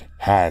planet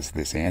has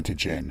this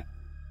antigen,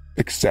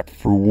 except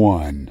for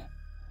one,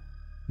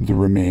 the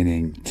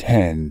remaining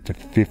 10 to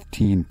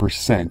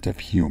 15% of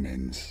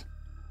humans.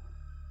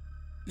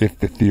 If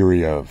the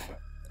theory of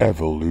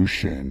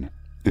evolution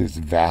is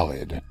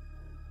valid,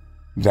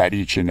 that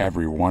each and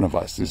every one of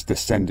us is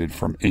descended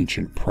from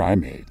ancient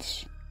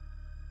primates,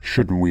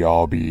 shouldn't we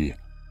all be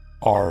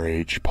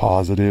Rh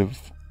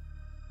positive?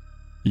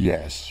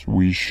 Yes,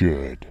 we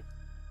should.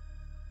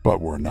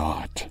 But we're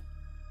not.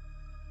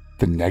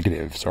 The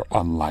negatives are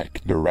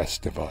unlike the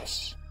rest of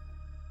us.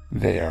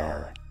 They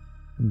are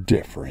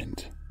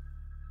different.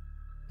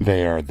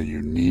 They are the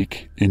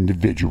unique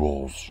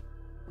individuals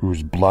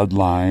whose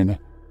bloodline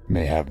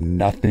may have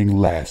nothing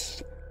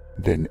less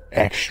than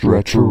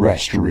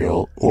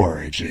extraterrestrial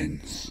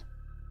origins.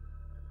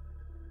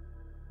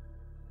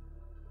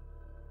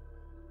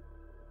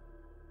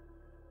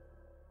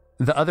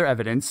 The other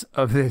evidence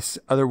of this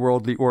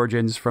otherworldly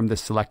origins from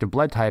this selective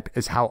blood type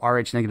is how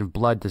Rh negative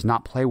blood does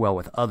not play well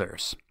with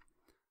others.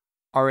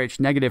 Rh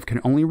negative can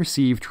only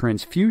receive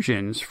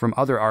transfusions from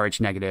other Rh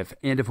negative,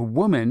 and if a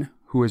woman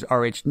who is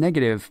Rh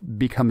negative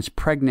becomes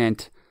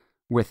pregnant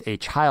with a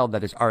child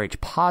that is Rh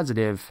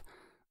positive,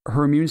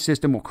 her immune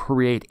system will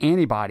create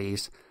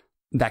antibodies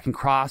that can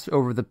cross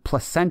over the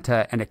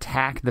placenta and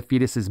attack the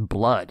fetus's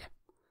blood.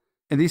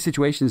 In these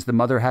situations, the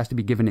mother has to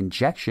be given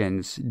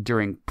injections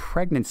during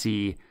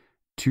pregnancy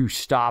to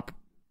stop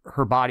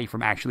her body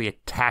from actually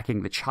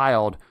attacking the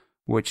child,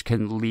 which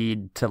can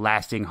lead to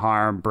lasting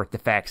harm, birth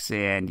defects,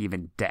 and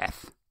even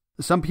death.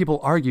 Some people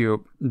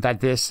argue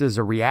that this is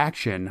a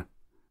reaction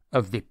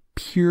of the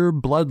pure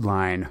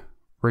bloodline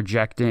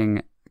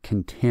rejecting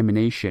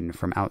contamination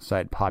from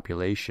outside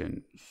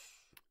populations.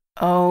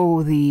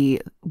 Oh,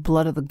 the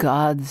blood of the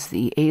gods,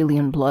 the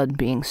alien blood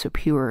being so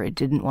pure, it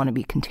didn't want to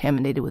be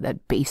contaminated with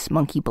that base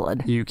monkey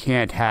blood. You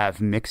can't have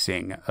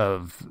mixing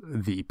of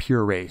the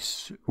pure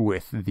race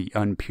with the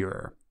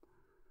unpure.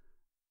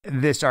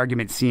 This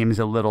argument seems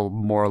a little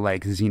more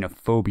like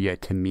xenophobia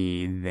to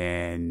me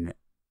than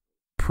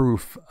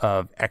proof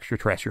of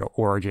extraterrestrial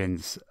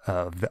origins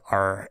of the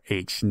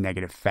Rh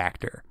negative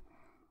factor.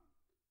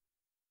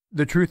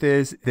 The truth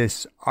is,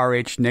 this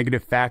Rh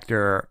negative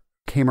factor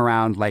came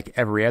around like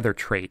every other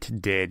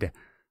trait did,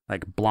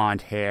 like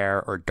blonde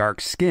hair or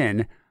dark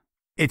skin.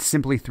 It's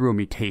simply through a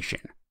mutation.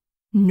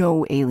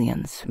 No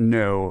aliens.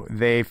 No,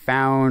 they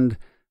found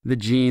the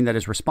gene that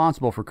is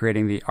responsible for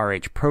creating the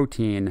Rh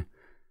protein.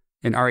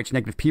 In Rh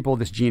negative people,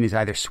 this gene is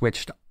either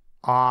switched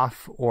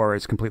off or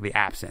is completely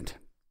absent.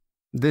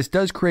 This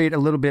does create a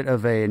little bit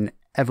of an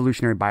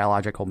evolutionary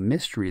biological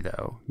mystery,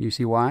 though. You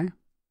see why?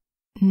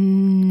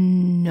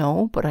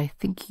 No, but I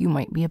think you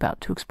might be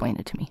about to explain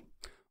it to me.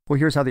 Well,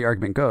 here's how the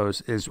argument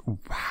goes, is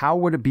how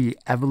would it be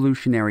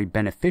evolutionary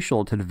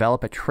beneficial to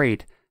develop a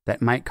trait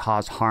that might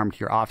cause harm to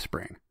your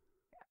offspring?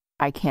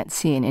 I can't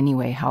see in any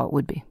way how it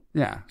would be.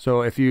 Yeah,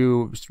 so if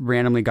you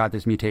randomly got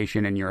this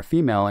mutation and you're a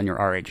female and you're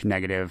Rh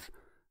negative,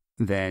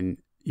 then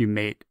you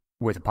mate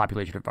with a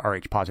population of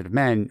Rh positive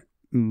men,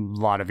 a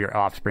lot of your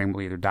offspring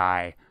will either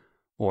die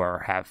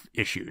or have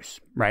issues,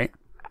 right?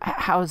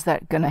 How is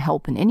that going to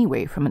help in any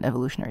way from an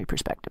evolutionary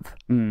perspective?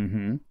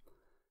 Mm-hmm.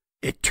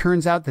 It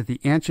turns out that the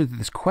answer to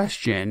this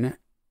question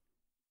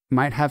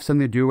might have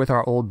something to do with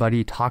our old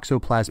buddy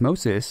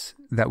toxoplasmosis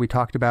that we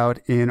talked about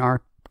in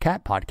our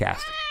cat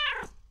podcast.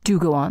 Do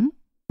go on.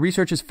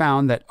 Research has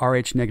found that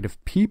Rh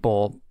negative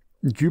people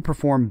do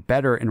perform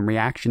better in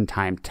reaction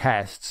time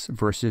tests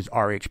versus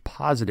Rh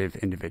positive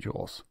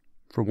individuals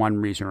for one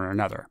reason or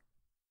another.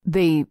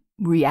 They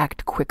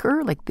react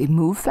quicker, like they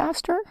move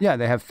faster? Yeah,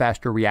 they have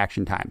faster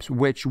reaction times,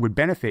 which would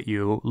benefit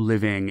you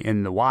living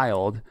in the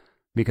wild,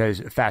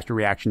 because faster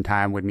reaction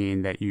time would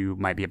mean that you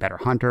might be a better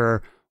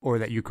hunter or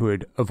that you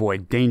could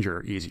avoid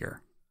danger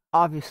easier.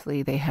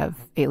 Obviously, they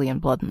have alien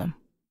blood in them.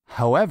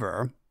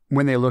 However,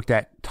 when they looked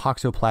at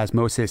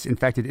toxoplasmosis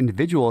infected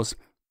individuals,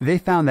 they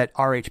found that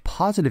Rh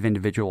positive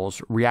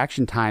individuals'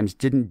 reaction times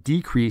didn't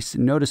decrease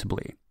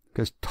noticeably,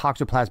 because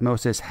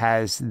toxoplasmosis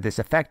has this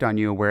effect on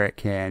you where it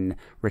can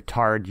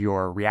retard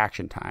your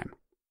reaction time.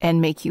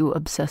 And make you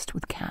obsessed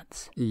with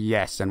cats.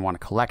 Yes, and want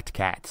to collect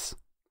cats.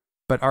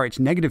 But Rh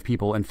negative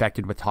people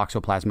infected with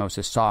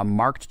toxoplasmosis saw a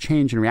marked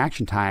change in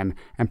reaction time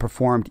and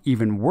performed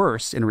even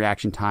worse in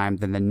reaction time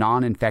than the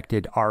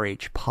non-infected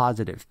Rh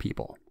positive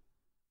people.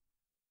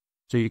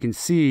 So you can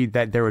see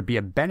that there would be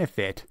a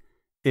benefit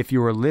if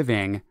you were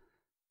living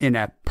in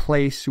a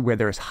place where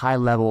there's high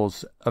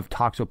levels of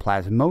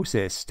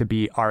toxoplasmosis to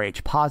be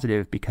Rh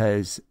positive,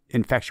 because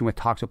infection with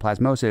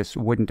toxoplasmosis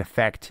wouldn't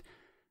affect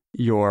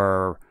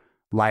your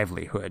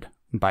livelihood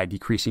by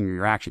decreasing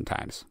your reaction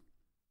times.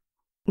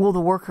 Well,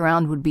 the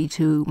workaround would be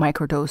to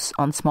microdose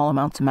on small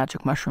amounts of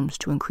magic mushrooms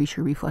to increase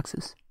your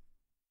reflexes.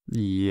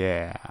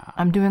 Yeah.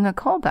 I'm doing a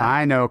callback.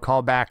 I know,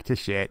 callback to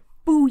shit.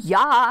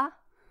 Booyah!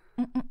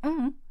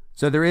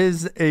 So there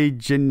is a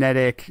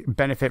genetic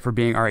benefit for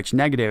being Rh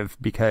negative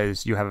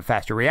because you have a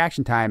faster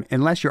reaction time,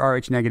 unless you're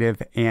Rh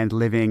negative and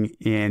living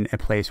in a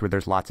place where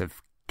there's lots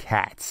of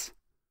cats.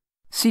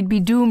 So you'd be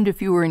doomed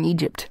if you were in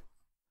Egypt.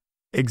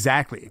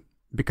 Exactly.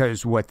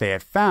 Because what they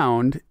have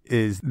found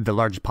is the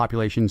largest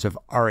populations of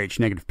Rh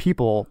negative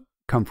people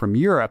come from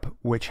Europe,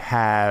 which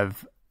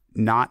have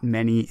not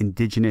many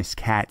indigenous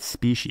cat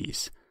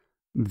species.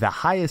 The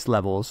highest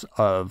levels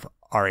of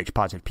Rh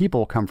positive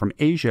people come from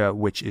Asia,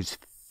 which is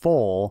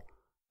full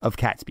of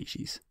cat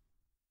species.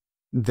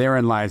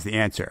 Therein lies the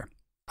answer.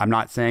 I'm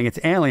not saying it's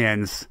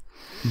aliens,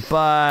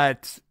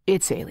 but...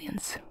 It's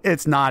aliens.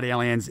 It's not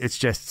aliens. It's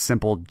just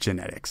simple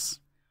genetics.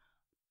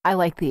 I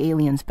like the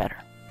aliens better.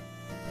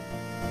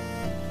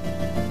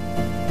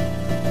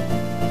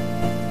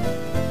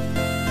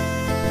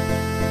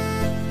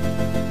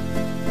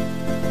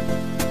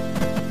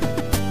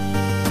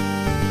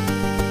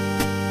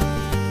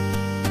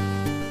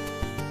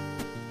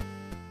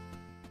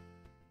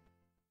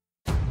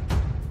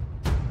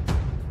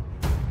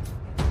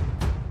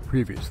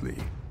 Previously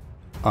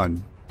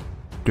on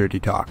Dirty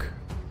Talk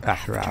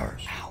After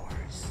Hours.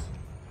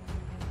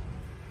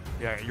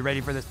 Yeah, you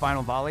ready for this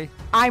final volley?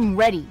 I'm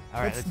ready.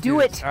 All right, let's do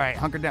it. All right,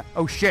 hunker down.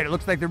 Oh shit, it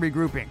looks like they're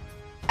regrouping.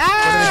 Ah!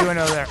 What are they doing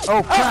over there?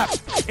 Oh crap!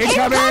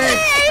 Incoming!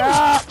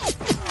 Ah!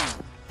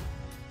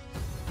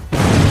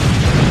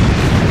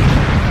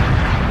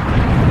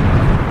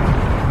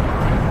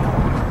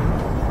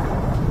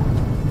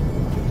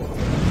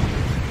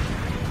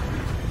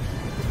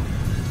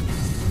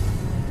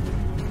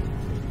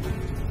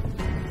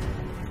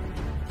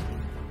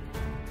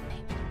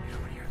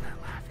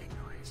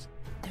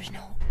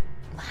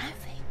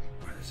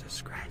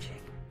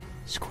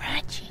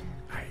 Scratching?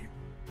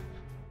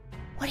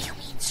 What do you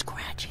mean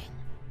scratching?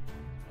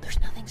 There's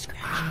nothing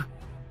scratching.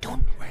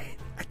 Don't... Wait,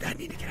 I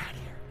need to get out of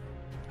here.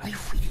 Are you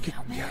freaking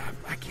out, man? Yeah,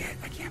 I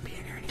can't be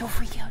in here anymore. Don't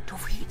freak out,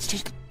 It's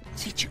just...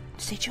 Stay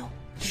chill.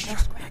 There's no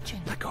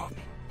scratching. Let go of me.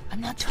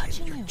 I'm not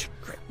touching you.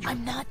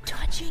 I'm not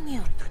touching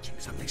you.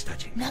 Something's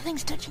touching.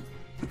 Nothing's touching.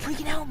 You're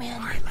freaking out, man.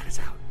 All right, let us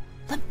out.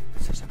 Let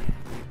us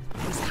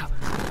out.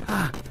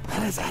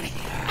 Let us out of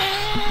here.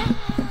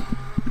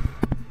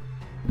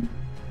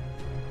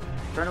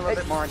 Turn a little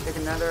bit more and take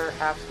another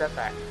half step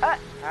back.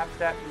 Half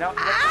step. No.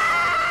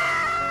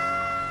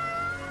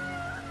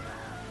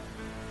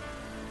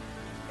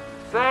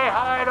 Say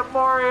hi to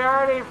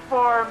Moriarty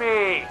for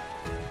me.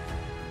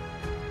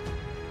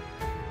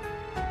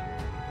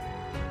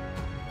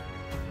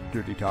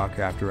 Dirty Talk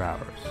After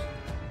Hours.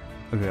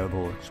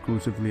 Available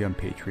exclusively on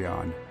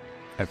Patreon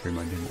every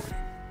Monday morning.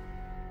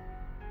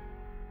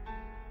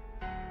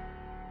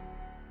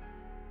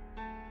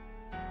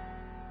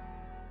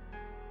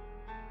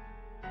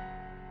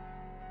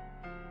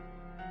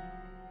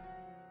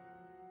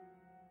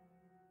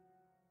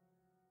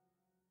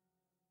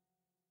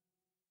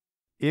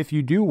 If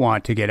you do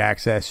want to get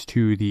access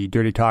to the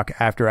Dirty Talk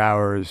After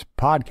Hours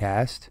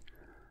podcast,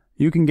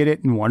 you can get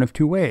it in one of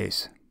two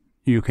ways.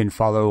 You can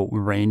follow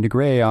Rain to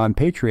Gray on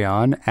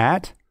Patreon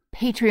at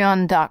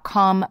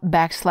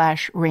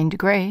patreon.com/Rain to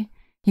Gray.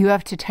 You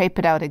have to type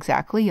it out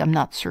exactly. I'm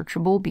not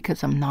searchable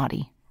because I'm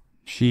naughty.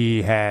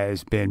 She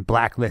has been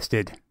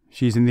blacklisted.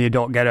 She's in the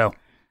adult ghetto.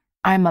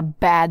 I'm a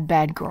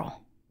bad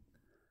girl.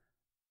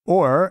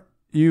 Or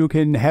you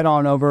can head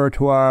on over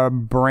to our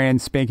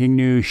brand spanking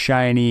new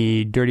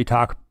shiny Dirty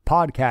Talk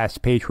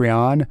podcast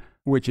Patreon,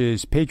 which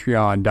is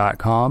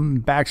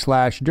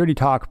patreon.com/Dirty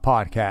Talk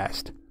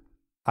podcast.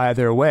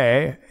 Either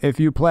way, if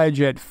you pledge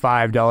at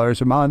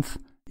 $5 a month,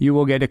 you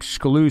will get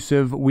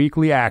exclusive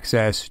weekly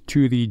access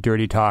to the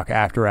Dirty Talk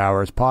After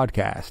Hours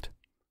podcast.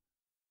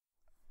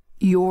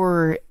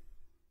 Your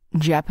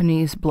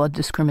Japanese blood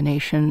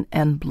discrimination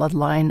and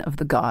bloodline of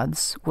the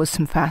gods was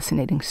some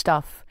fascinating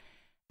stuff.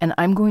 And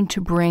I'm going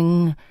to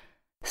bring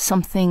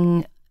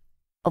something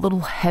a little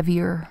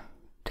heavier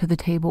to the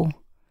table.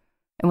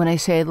 And when I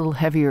say a little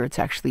heavier, it's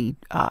actually,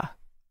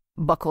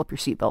 buckle up your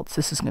seatbelts.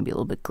 This is going to be a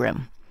little bit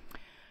grim.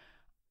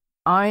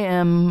 I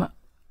am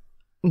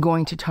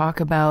going to talk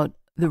about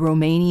the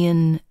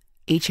Romanian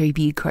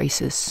HIV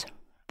crisis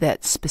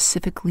that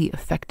specifically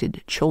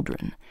affected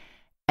children.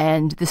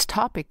 And this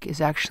topic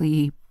is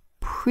actually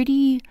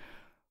pretty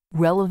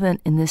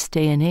relevant in this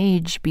day and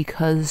age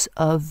because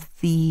of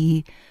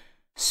the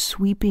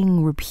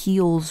sweeping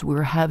repeals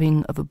we're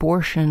having of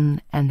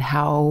abortion and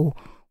how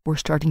we're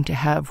starting to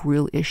have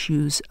real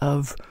issues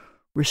of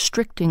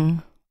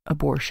restricting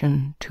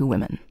abortion to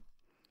women.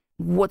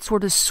 What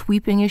sort of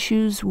sweeping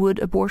issues would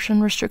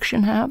abortion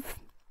restriction have?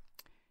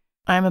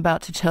 I'm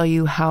about to tell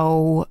you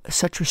how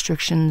such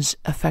restrictions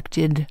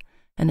affected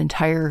an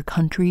entire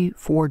country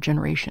for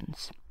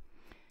generations.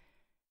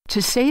 To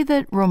say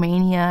that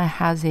Romania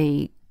has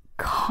a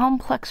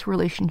complex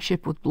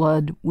relationship with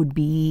blood would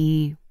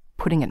be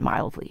putting it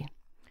mildly.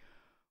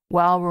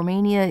 While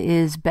Romania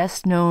is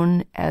best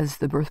known as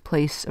the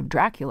birthplace of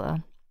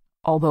Dracula,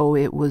 although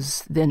it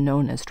was then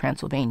known as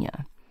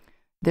Transylvania,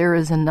 there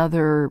is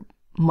another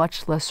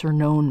much lesser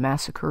known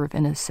massacre of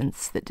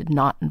innocents that did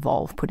not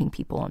involve putting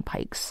people on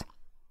pikes.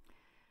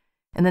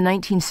 In the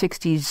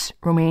 1960s,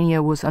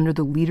 Romania was under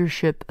the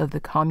leadership of the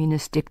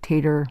communist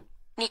dictator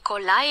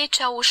Nicolae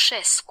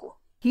Ceausescu.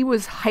 He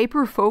was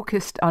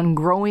hyper-focused on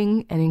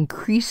growing and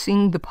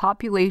increasing the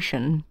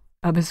population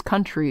of his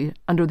country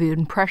under the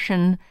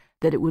impression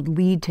that it would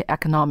lead to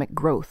economic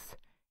growth.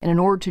 And in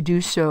order to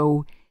do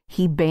so,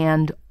 he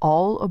banned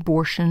all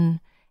abortion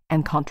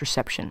and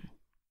contraception.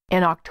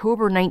 In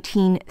October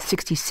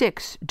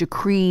 1966,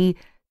 Decree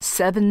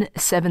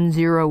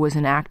 770 was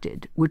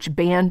enacted, which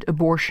banned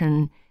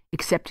abortion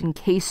except in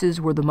cases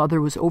where the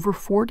mother was over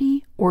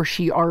 40 or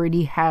she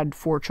already had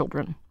 4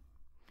 children.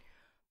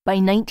 By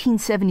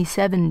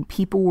 1977,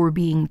 people were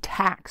being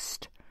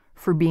taxed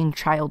for being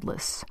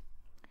childless.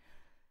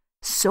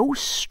 So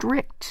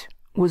strict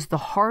was the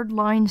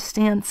hardline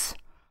stance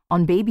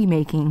on baby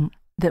making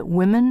that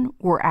women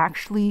were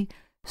actually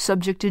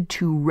subjected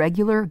to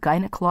regular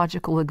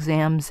gynecological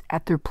exams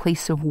at their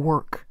place of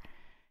work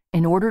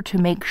in order to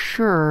make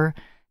sure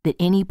that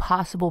any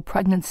possible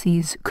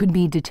pregnancies could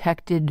be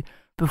detected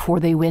before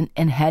they went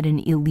and had an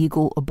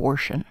illegal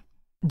abortion.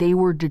 They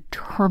were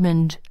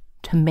determined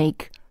to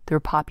make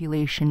their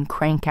population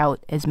crank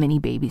out as many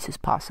babies as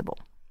possible.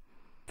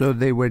 So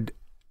they would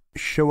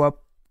show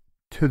up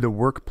to the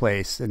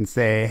workplace and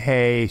say,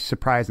 hey,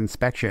 surprise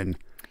inspection.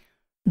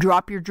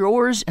 Drop your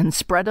drawers and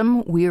spread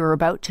them. We are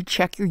about to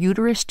check your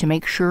uterus to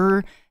make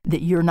sure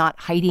that you're not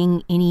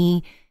hiding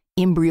any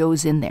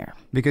embryos in there.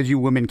 Because you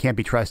women can't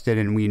be trusted,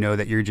 and we know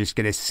that you're just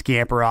going to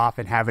scamper off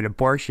and have an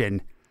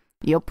abortion.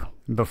 Yep.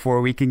 Before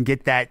we can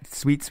get that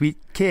sweet, sweet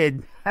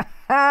kid.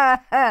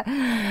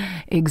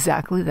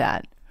 Exactly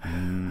that.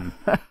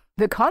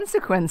 The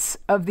consequence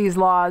of these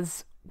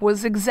laws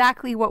was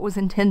exactly what was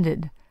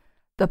intended.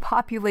 The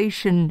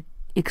population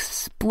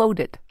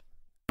exploded.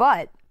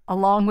 But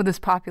along with this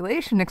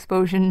population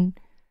explosion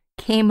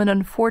came an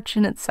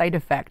unfortunate side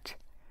effect.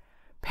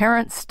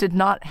 Parents did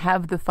not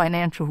have the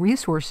financial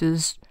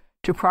resources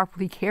to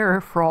properly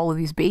care for all of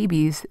these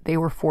babies they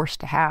were forced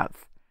to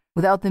have.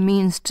 Without the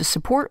means to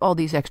support all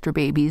these extra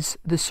babies,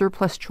 the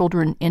surplus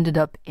children ended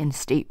up in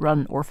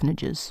state-run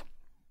orphanages.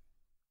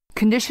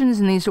 Conditions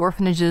in these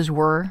orphanages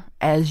were,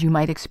 as you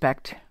might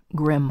expect,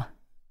 grim.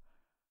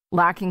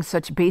 Lacking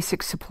such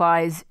basic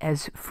supplies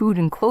as food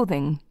and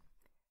clothing,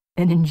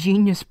 an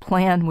ingenious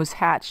plan was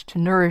hatched to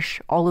nourish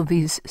all of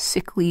these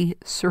sickly,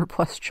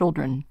 surplus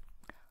children.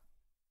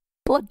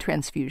 Blood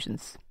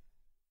transfusions.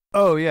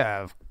 Oh,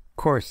 yeah, of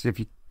course. If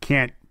you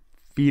can't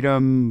feed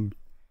them,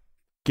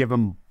 give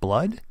them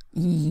blood?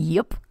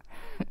 Yep.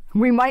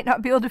 We might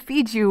not be able to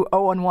feed you,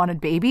 oh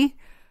unwanted baby,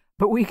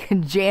 but we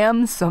can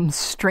jam some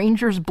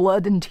stranger's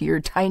blood into your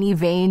tiny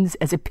veins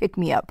as a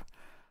pick-me-up.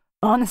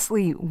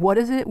 Honestly, what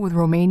is it with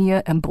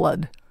Romania and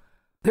blood?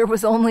 There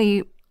was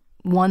only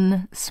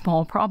one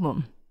small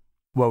problem.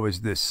 What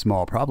was this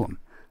small problem?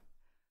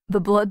 The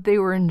blood they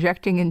were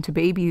injecting into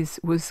babies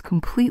was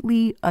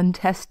completely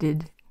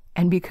untested,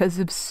 and because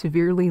of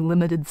severely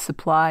limited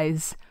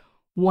supplies,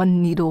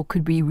 one needle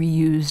could be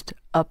reused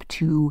up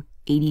to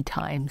 80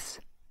 times.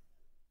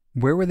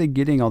 Where were they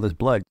getting all this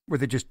blood? Were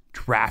they just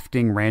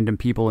drafting random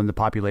people in the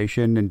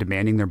population and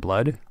demanding their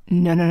blood?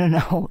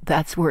 No.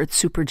 That's where it's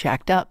super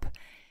jacked up.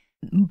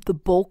 The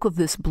bulk of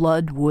this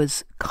blood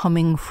was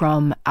coming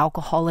from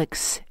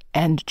alcoholics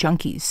and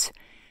junkies.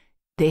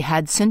 They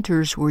had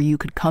centers where you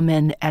could come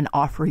in and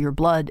offer your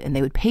blood and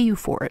they would pay you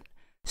for it.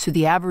 So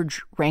the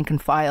average rank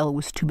and file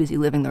was too busy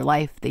living their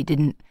life. They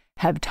didn't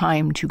have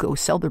time to go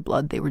sell their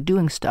blood. They were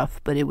doing stuff,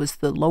 but it was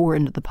the lower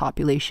end of the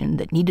population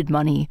that needed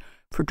money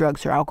for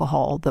drugs or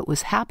alcohol that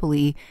was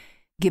happily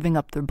giving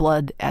up their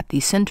blood at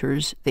these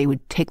centers. They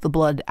would take the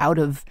blood out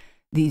of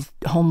these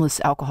homeless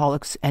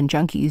alcoholics and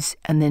junkies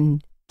and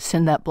then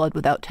send that blood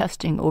without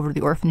testing over to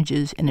the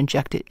orphanages and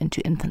inject it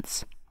into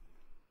infants.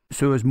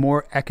 So it was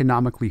more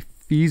economically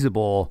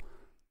feasible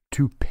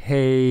to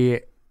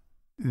pay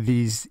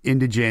these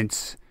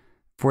indigents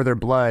for their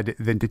blood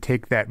than to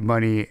take that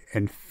money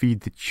and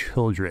feed the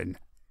children.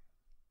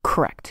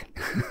 Correct.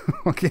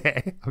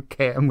 Okay,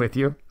 I'm with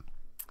you.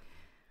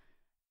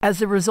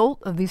 As a result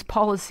of these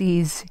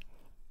policies,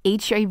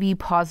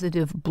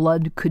 HIV-positive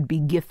blood could be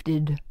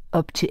gifted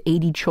up to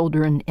 80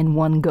 children in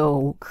one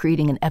go,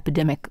 creating an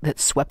epidemic that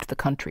swept the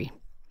country.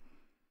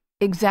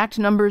 Exact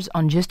numbers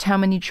on just how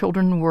many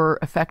children were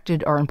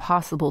affected are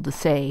impossible to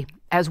say,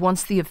 as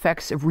once the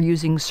effects of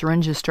reusing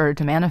syringes started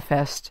to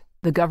manifest,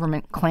 the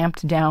government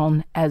clamped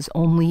down as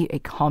only a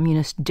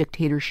communist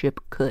dictatorship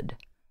could.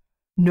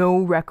 No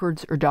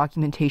records or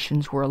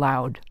documentations were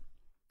allowed.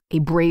 A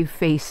brave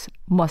face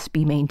must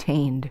be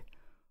maintained.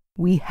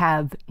 We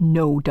have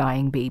no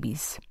dying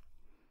babies.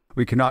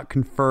 We cannot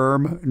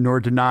confirm nor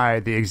deny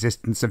the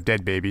existence of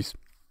dead babies.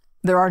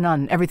 There are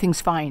none.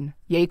 Everything's fine.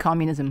 Yay,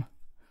 communism.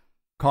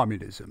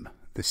 Communism,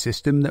 the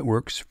system that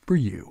works for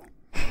you.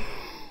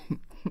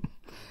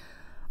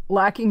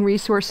 Lacking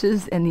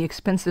resources and the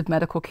expensive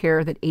medical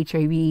care that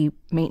HIV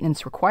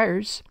maintenance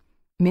requires,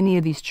 many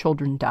of these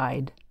children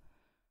died.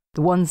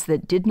 The ones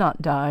that did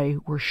not die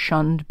were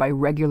shunned by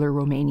regular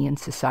Romanian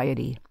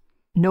society.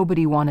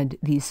 Nobody wanted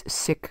these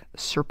sick,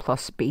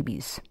 surplus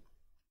babies.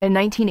 In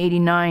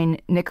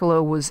 1989,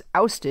 Nicola was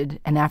ousted,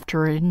 and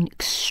after an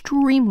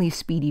extremely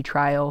speedy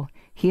trial,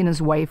 he and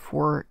his wife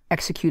were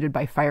executed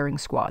by firing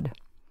squad.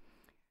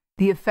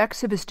 The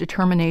effects of his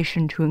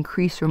determination to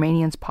increase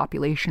Romanians'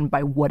 population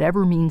by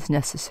whatever means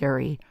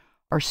necessary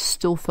are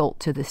still felt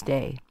to this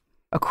day.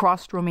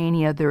 Across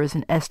Romania, there is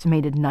an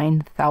estimated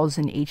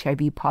 9,000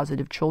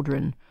 HIV-positive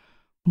children,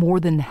 more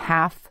than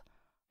half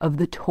of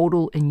the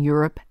total in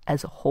Europe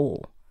as a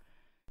whole.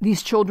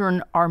 These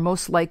children are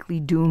most likely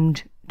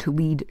doomed to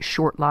lead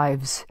short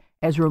lives,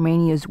 as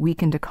Romania's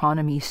weakened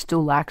economy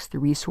still lacks the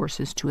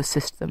resources to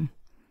assist them.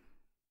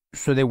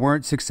 So they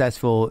weren't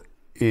successful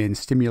in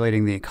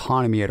stimulating the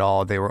economy at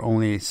all. They were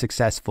only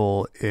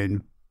successful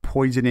in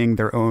poisoning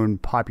their own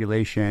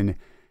population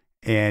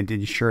and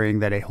ensuring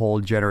that a whole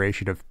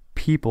generation of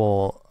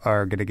people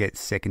are going to get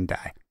sick and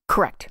die.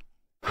 Correct.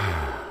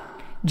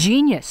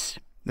 Genius.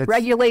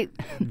 Regulate.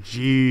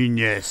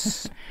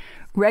 Genius.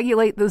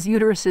 Regulate those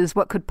uteruses.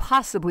 What could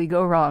possibly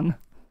go wrong?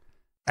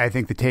 I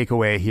think the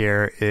takeaway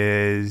here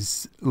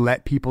is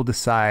let people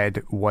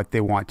decide what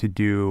they want to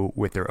do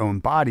with their own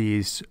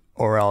bodies,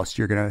 or else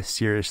you're going to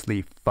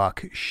seriously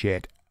fuck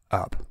shit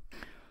up.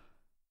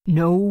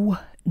 No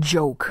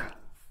joke.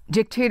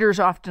 Dictators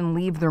often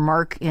leave their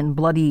mark in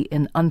bloody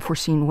and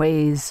unforeseen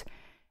ways,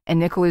 and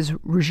Nicola's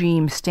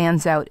regime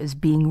stands out as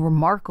being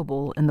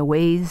remarkable in the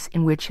ways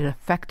in which it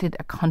affected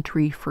a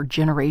country for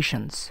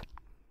generations.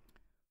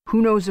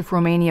 Who knows if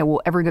Romania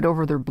will ever get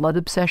over their blood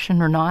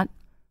obsession or not?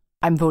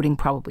 I'm voting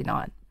probably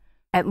not.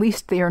 At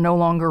least they are no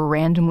longer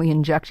randomly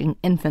injecting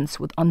infants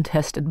with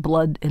untested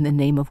blood in the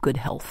name of good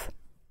health.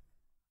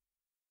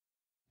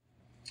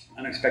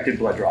 Unexpected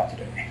blood draw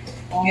today.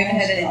 You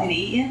haven't had anything to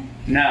eat yet?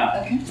 No.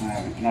 Okay. I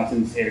haven't. Not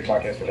since 8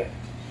 o'clock yesterday.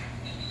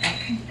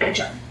 Okay. Good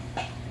job.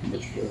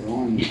 Whichever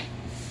one.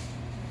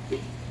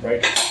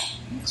 Right?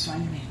 That's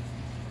fine to me.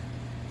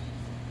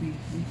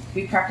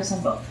 We practice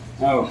on both.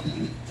 Oh.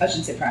 I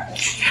shouldn't say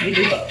practice. We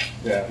do both.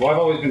 Yeah. Well, I've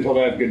always been told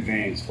I have good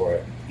veins for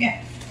it.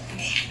 Yeah.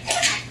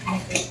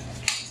 Okay,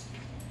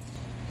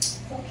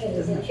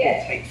 doesn't have to be a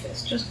tight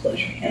fist. Just close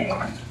your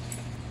hand.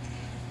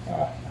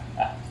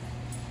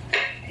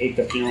 Hate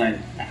the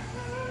feeling.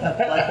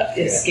 Blood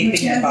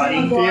escaping your body.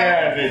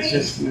 Yeah,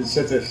 it's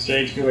such a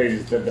strange feeling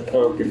just the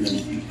poke and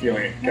then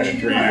feeling it kind of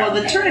drain out.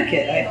 Well, the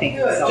tourniquet, I think,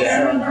 is also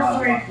an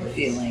odd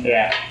feeling.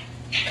 Yeah.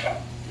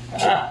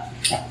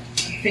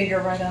 Finger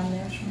right on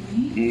there for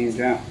me.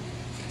 Yeah.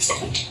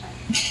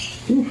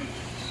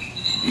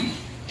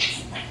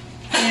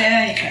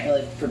 Yeah, you can't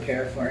really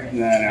prepare for it.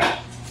 No. It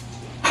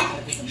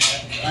doesn't matter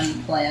if it's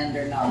unplanned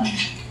or not.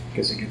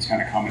 Because it gets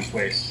kind of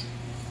commonplace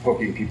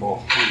poking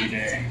people every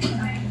day.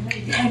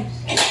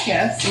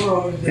 Yes. Yeah.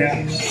 I've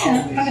been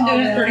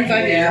doing it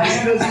 35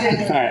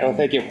 years. All right. Well,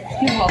 thank you.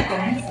 You're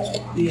welcome.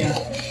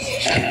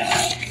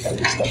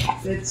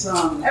 It's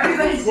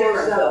Everybody's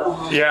different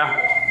though.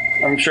 Yeah.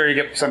 I'm sure you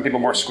get some people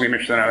more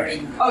squeamish than others.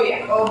 Oh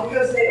yeah.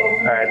 because they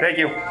open. All right. Thank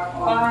you.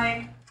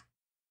 Bye.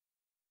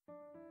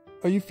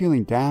 Are you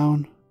feeling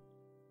down?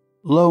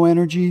 Low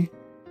energy?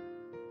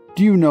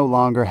 Do you no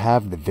longer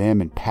have the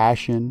vim and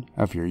passion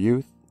of your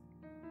youth?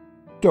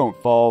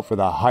 Don't fall for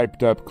the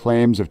hyped-up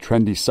claims of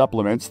trendy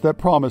supplements that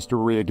promise to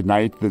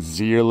reignite the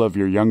zeal of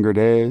your younger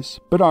days,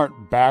 but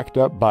aren't backed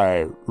up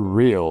by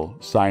real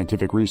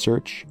scientific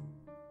research.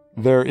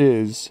 There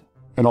is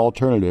an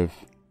alternative.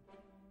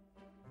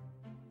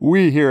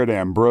 We here at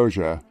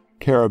Ambrosia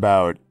care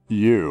about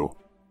you.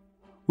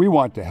 We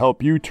want to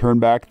help you turn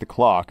back the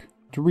clock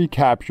to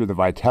recapture the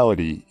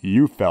vitality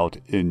you felt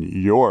in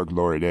your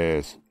glory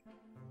days.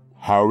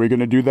 How are we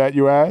going to do that,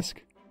 you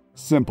ask?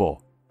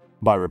 Simple.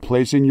 By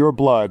replacing your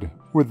blood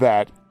with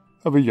that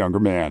of a younger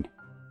man.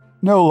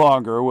 No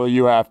longer will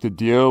you have to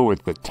deal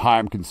with the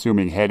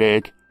time-consuming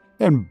headache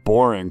and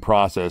boring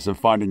process of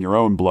finding your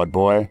own blood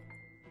boy.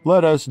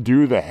 Let us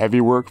do the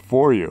heavy work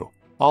for you.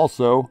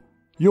 Also,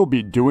 you'll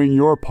be doing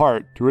your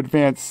part to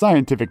advance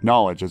scientific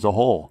knowledge as a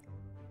whole.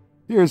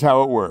 Here's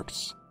how it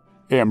works.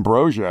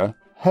 Ambrosia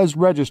has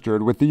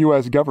registered with the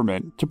U.S.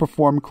 government to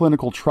perform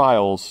clinical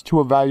trials to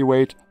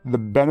evaluate the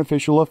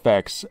beneficial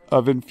effects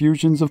of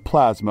infusions of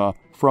plasma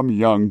from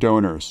young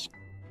donors.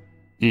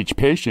 Each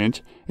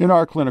patient in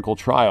our clinical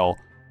trial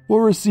will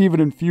receive an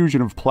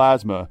infusion of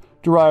plasma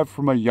derived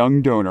from a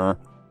young donor,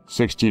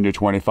 16 to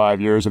 25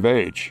 years of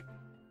age.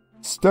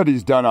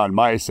 Studies done on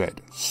mice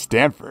at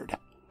Stanford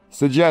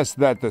suggest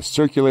that the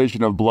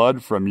circulation of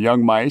blood from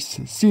young mice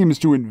seems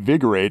to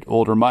invigorate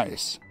older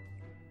mice.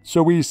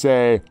 So we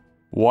say,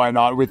 why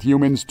not with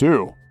humans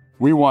too?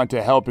 We want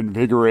to help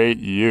invigorate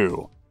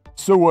you.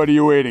 So what are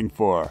you waiting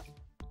for?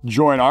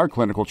 Join our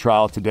clinical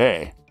trial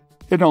today.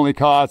 It only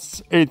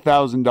costs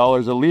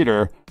 $8,000 a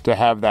liter to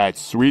have that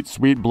sweet,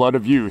 sweet blood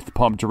of youth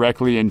pumped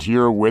directly into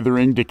your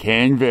withering,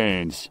 decaying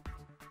veins.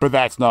 But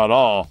that's not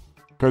all,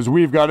 because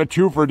we've got a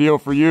twofer deal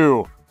for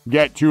you.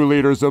 Get 2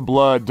 liters of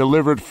blood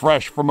delivered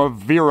fresh from a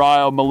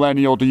virile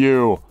millennial to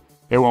you.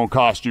 It won't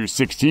cost you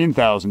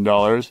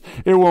 $16,000.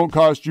 It won't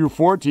cost you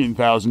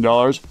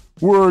 $14,000.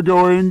 We're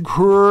going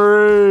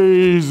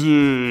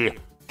crazy.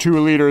 2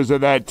 liters of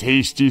that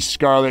tasty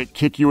scarlet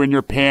kick you in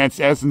your pants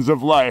essence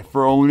of life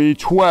for only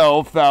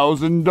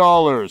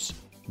 $12,000.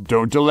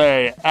 Don't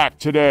delay.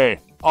 Act today.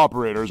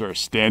 Operators are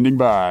standing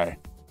by.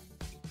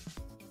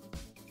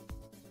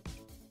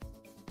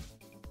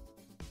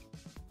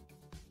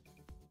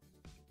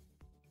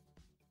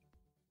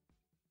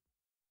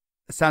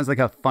 Sounds like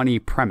a funny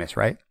premise,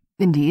 right?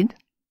 Indeed.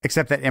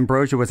 Except that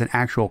Ambrosia was an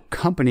actual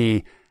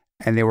company,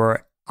 and they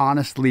were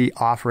honestly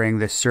offering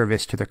this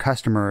service to their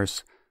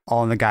customers,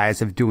 all in the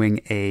guise of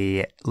doing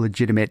a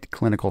legitimate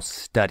clinical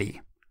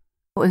study.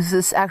 Is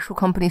this actual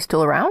company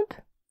still around?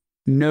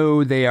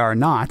 No, they are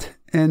not,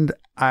 and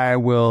I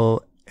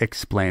will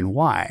explain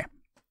why.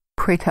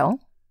 Pray tell.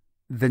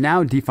 The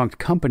now defunct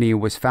company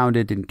was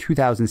founded in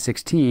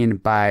 2016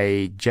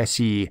 by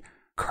Jesse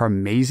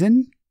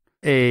Karmazin,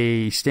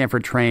 a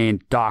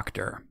Stanford-trained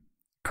doctor.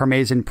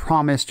 Karmazin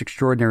promised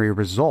extraordinary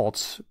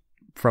results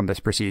from this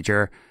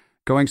procedure,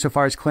 going so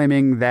far as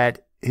claiming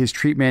that his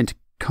treatment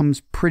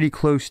comes pretty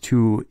close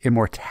to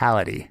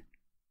immortality.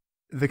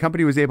 The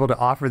company was able to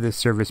offer this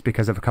service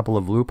because of a couple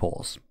of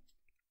loopholes.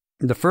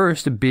 The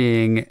first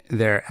being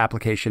their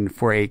application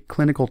for a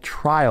clinical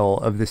trial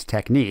of this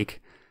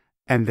technique,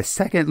 and the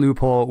second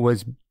loophole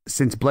was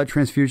since blood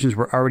transfusions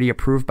were already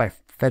approved by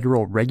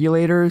federal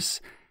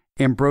regulators,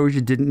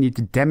 Ambrosia didn't need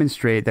to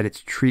demonstrate that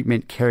its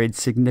treatment carried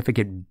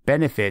significant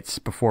benefits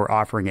before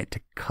offering it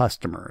to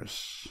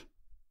customers.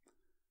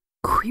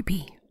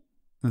 Creepy.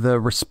 The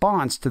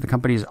response to the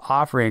company's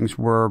offerings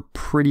were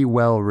pretty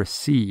well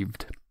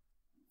received.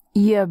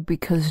 Yeah,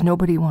 because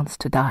nobody wants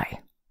to die.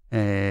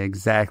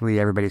 Exactly.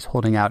 Everybody's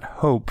holding out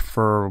hope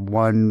for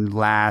one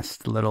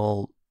last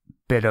little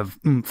bit of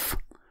oomph.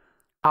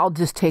 I'll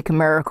just take a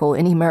miracle.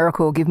 Any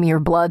miracle. Give me your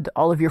blood,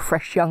 all of your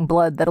fresh young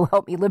blood. That'll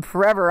help me live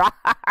forever.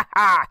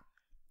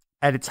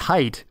 At its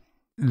height,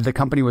 the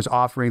company was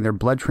offering their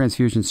blood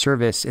transfusion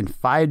service in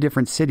 5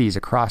 different cities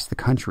across the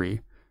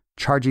country,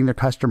 charging their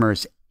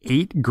customers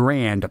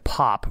 $8,000 a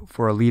pop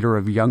for a liter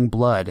of young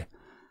blood.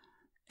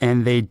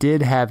 And they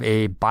did have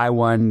a buy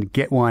one,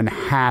 get one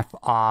half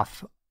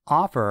off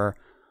offer,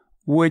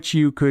 which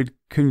you could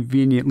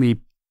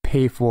conveniently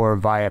pay for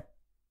via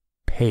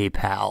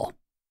PayPal.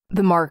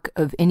 The mark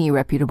of any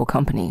reputable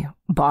company.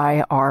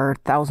 Buy our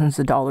thousands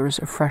of dollars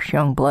of fresh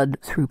young blood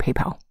through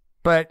PayPal.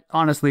 But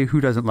honestly, who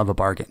doesn't love a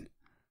bargain?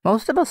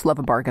 Most of us love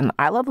a bargain.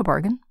 I love a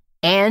bargain.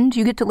 And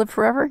you get to live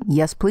forever?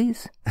 Yes,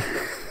 please.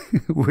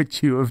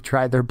 Would you have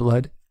tried their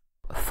blood?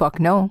 Fuck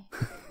no.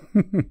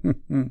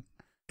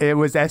 It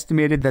was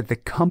estimated that the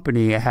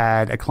company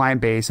had a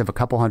client base of a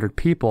couple hundred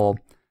people,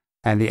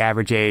 and the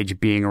average age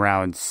being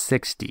around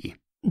 60.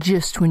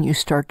 Just when you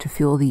start to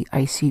feel the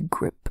icy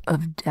grip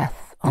of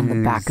death on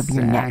the back of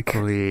your neck.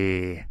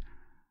 Exactly.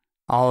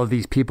 All of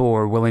these people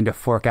were willing to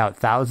fork out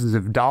thousands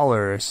of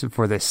dollars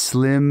for the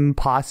slim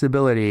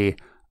possibility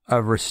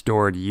of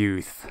restored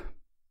youth.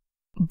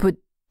 But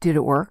did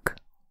it work?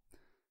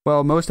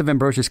 Well, most of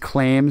Ambrosia's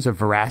claims of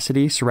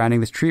veracity surrounding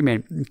this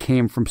treatment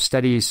came from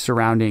studies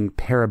surrounding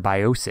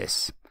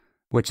parabiosis,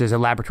 which is a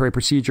laboratory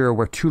procedure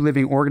where 2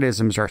 living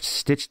organisms are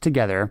stitched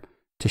together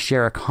to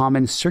share a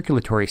common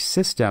circulatory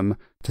system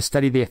to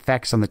study the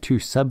effects on the 2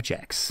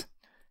 subjects.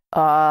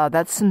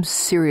 That's some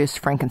serious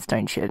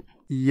Frankenstein shit.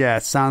 Yeah,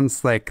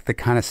 sounds like the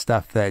kind of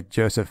stuff that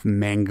Joseph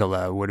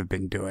Mengele would have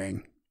been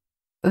doing.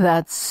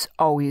 That's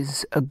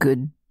always a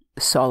good,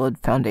 solid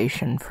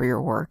foundation for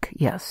your work,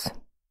 yes.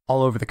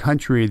 All over the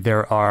country,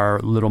 there are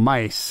little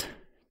mice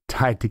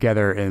tied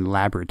together in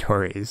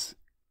laboratories.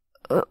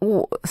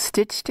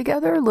 Stitched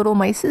together, little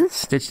mices?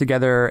 Stitched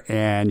together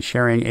and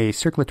sharing a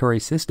circulatory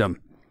system.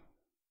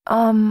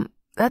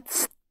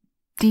 That's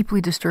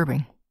deeply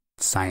disturbing.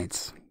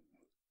 Science.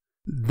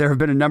 There have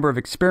been a number of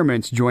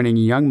experiments joining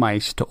young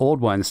mice to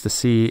old ones to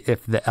see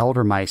if the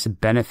elder mice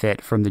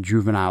benefit from the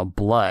juvenile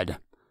blood.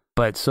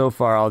 But so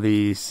far, all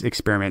these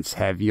experiments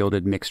have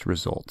yielded mixed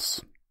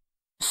results.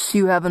 So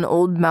you have an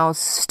old mouse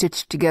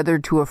stitched together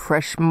to a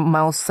fresh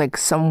mouse like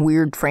some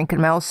weird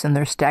Frankenmouse, and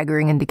they're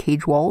staggering into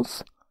cage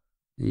walls?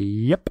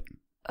 Yep.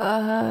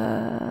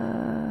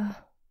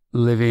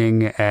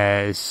 Living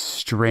as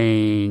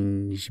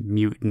strange,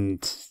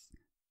 mutant,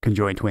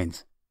 conjoined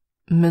twins.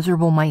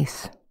 Miserable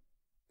mice.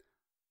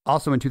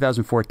 Also in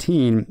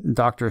 2014,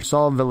 Dr.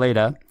 Saul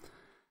Villeda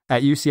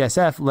at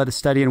UCSF led a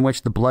study in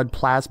which the blood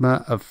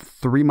plasma of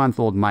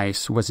 3-month-old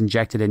mice was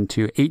injected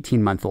into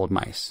 18-month-old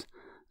mice.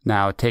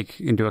 Now,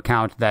 take into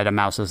account that a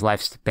mouse's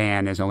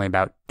lifespan is only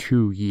about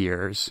 2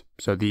 years,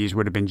 so these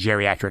would have been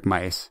geriatric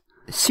mice.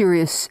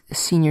 Serious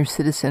senior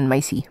citizen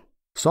micey.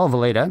 Saul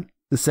Villeda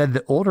said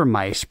that older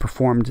mice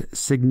performed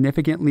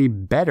significantly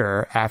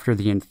better after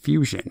the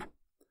infusion.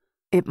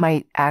 It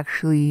might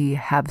actually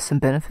have some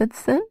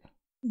benefits then?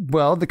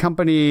 Well, the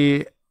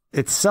company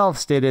itself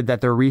stated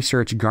that their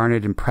research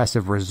garnered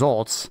impressive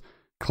results,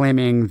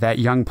 claiming that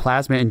young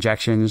plasma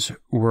injections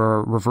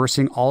were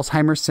reversing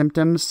Alzheimer's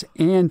symptoms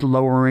and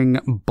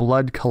lowering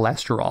blood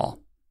cholesterol.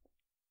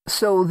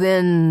 So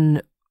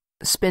then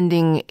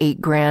spending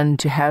 $8,000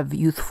 to have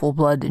youthful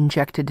blood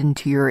injected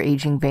into your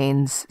aging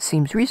veins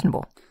seems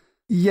reasonable.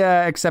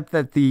 Yeah, except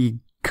that the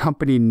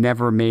company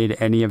never made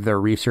any of their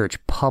research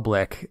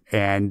public,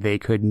 and they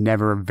could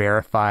never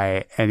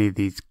verify any of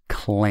these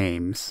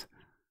claims.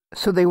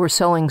 So they were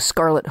selling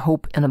Scarlet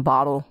Hope in a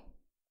bottle?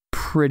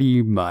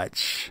 Pretty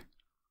much.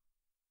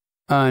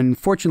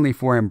 Unfortunately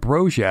for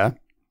Ambrosia,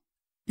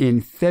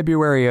 in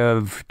February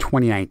of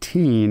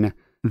 2019,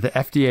 the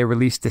FDA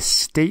released a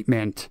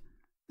statement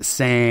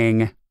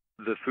saying,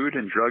 "The Food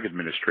and Drug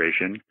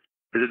Administration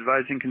is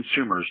advising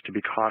consumers to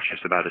be cautious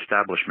about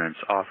establishments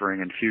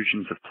offering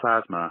infusions of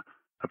plasma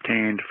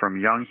obtained from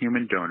young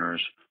human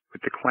donors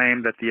with the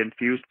claim that the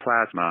infused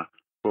plasma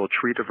will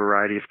treat a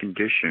variety of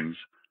conditions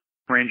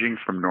ranging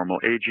from normal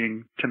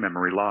aging to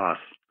memory loss.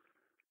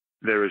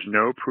 There is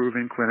no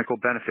proven clinical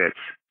benefits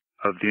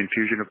of the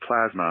infusion of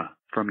plasma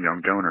from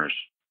young donors.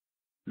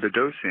 The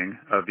dosing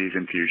of these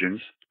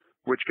infusions,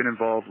 which can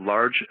involve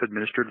large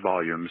administered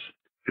volumes,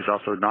 is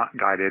also not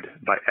guided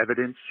by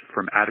evidence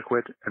from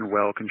adequate and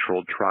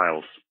well-controlled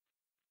trials.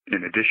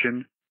 In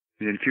addition,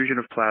 the infusion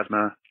of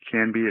plasma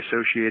can be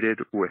associated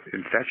with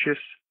infectious,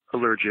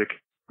 allergic,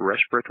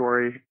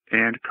 respiratory,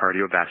 and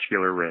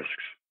cardiovascular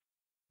risks."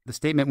 The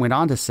statement went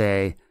on to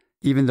say,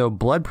 even though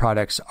blood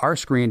products are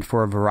screened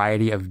for a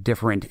variety of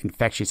different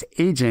infectious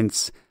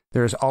agents,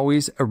 there is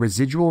always a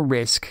residual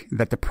risk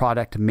that the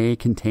product may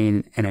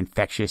contain an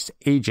infectious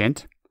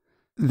agent.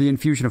 The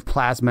infusion of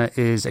plasma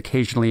is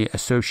occasionally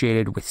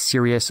associated with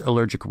serious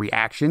allergic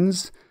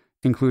reactions,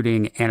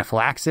 including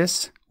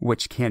anaphylaxis,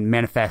 which can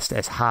manifest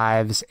as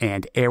hives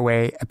and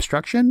airway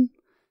obstruction.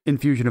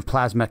 Infusion of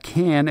plasma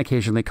can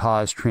occasionally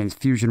cause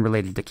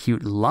transfusion-related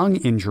acute lung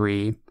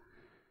injury.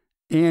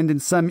 And in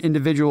some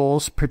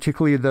individuals,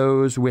 particularly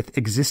those with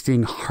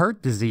existing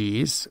heart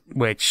disease,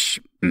 which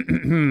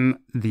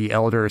the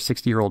elder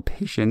 60-year-old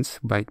patients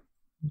might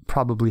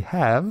probably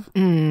have,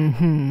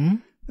 the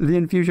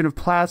infusion of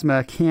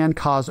plasma can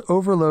cause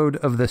overload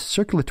of the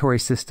circulatory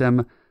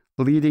system,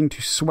 leading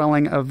to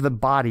swelling of the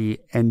body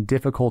and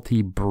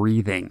difficulty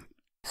breathing.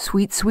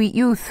 Sweet, sweet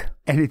youth.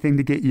 Anything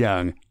to get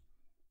young.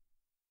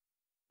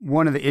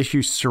 One of the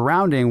issues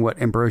surrounding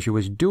what Ambrosia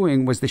was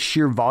doing was the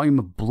sheer volume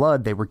of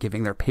blood they were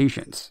giving their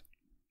patients.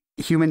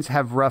 Humans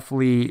have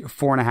roughly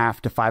 4.5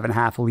 to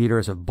 5.5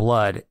 liters of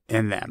blood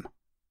in them,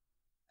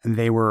 and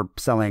they were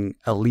selling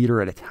a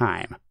liter at a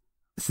time.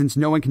 Since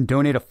no one can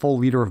donate a full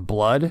liter of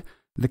blood,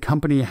 the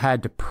company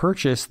had to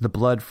purchase the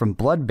blood from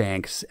blood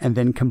banks and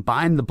then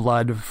combine the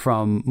blood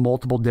from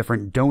multiple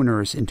different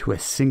donors into a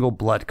single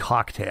blood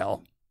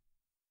cocktail,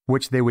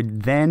 which they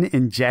would then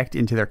inject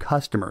into their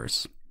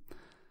customers.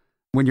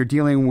 When you're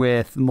dealing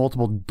with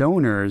multiple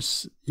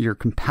donors, you're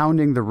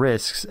compounding the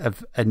risks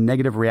of a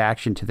negative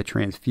reaction to the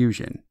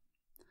transfusion.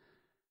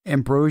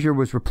 Ambrosia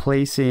was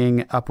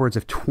replacing upwards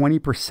of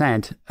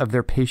 20% of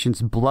their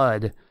patients'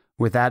 blood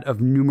with that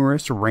of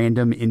numerous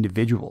random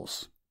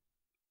individuals.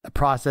 A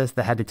process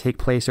that had to take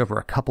place over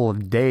a couple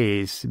of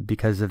days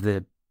because of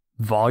the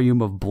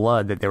volume of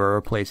blood that they were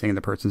replacing in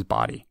the person's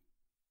body.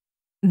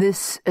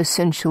 This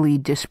essentially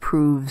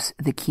disproves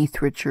the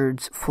Keith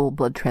Richards full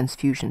blood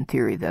transfusion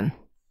theory then.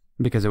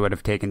 Because it would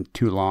have taken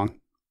too long.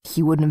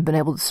 He wouldn't have been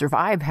able to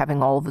survive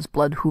having all of his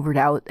blood hoovered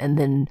out and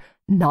then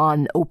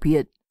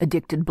non-opiate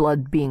addicted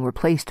blood being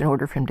replaced in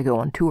order for him to go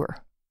on tour.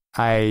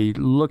 I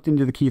looked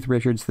into the Keith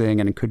Richards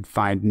thing and could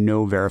find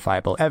no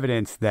verifiable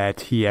evidence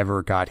that he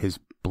ever got his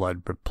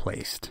blood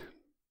replaced.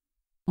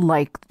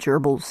 Like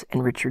gerbils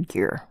and Richard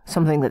Gere.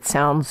 Something that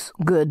sounds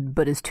good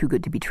but is too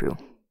good to be true.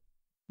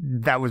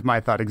 That was my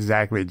thought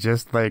exactly,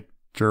 just like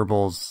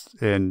gerbils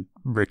and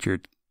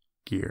Richard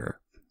Gere.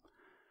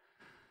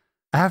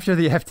 After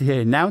the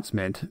FDA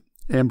announcement,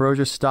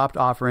 Ambrosia stopped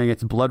offering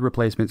its blood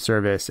replacement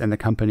service and the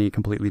company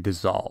completely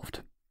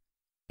dissolved.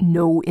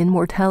 No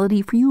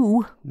immortality for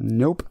you.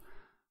 Nope.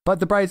 But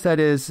the bright side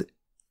is,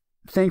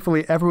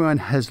 thankfully, everyone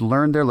has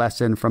learned their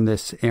lesson from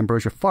this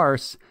Ambrosia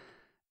farce,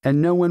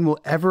 and no one will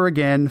ever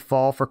again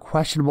fall for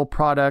questionable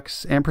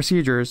products and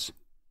procedures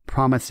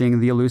promising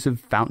the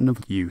elusive fountain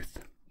of youth.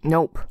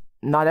 Nope.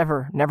 Not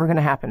ever. Never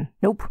gonna happen.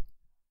 Nope.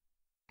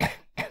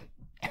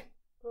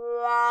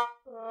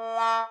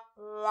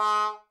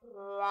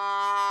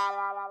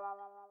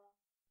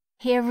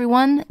 Hey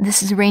everyone,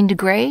 this is Rain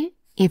DeGray.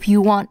 If you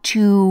want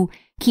to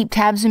keep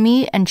tabs on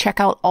me and check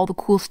out all the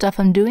cool stuff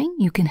I'm doing,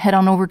 you can head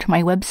on over to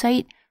my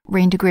website,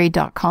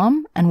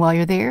 raindegray.com, and while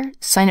you're there,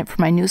 sign up for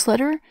my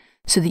newsletter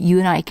so that you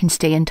and I can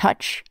stay in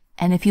touch.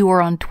 And if you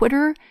are on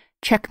Twitter,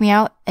 check me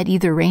out at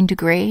either Rain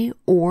DeGray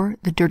or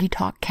the Dirty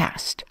Talk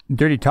Cast.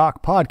 Dirty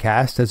Talk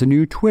Podcast has a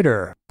new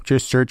Twitter.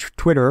 Just search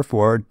Twitter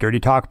for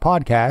Dirty Talk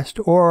Podcast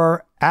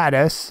or add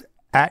us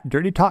at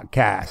Dirty Talk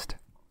Cast.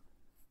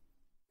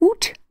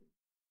 Oot!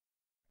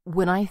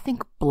 When I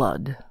think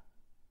blood,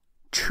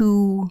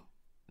 two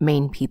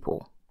main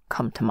people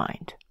come to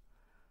mind.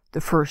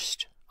 The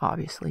first,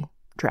 obviously,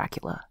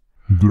 Dracula.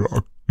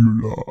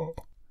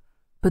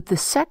 But the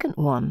second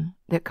one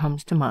that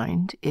comes to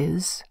mind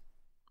is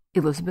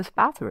Elizabeth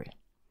Bathory.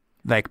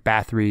 Like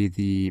Bathory,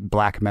 the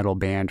black metal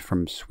band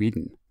from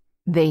Sweden.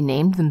 They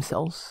named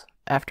themselves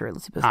after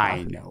Elizabeth Bathory.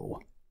 I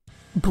know.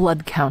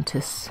 Blood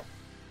Countess.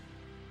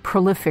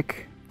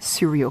 Prolific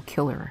serial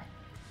killer.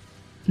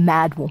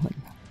 Mad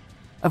Woman.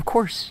 Of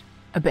course,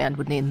 a band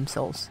would name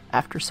themselves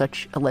after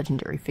such a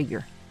legendary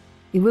figure.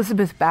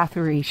 Elizabeth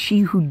Bathory,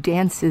 she who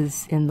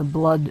dances in the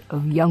blood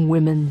of young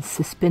women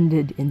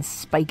suspended in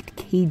spiked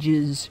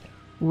cages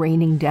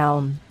raining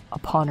down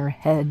upon her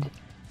head,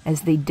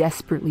 as they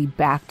desperately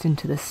backed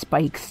into the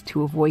spikes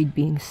to avoid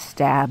being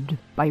stabbed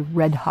by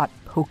red-hot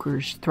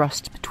pokers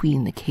thrust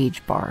between the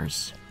cage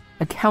bars.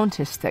 A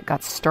countess that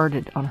got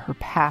started on her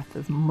path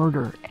of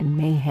murder and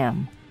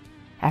mayhem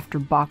after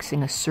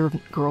boxing a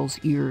servant girl's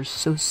ears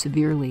so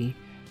severely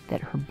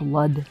that her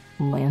blood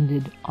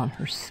landed on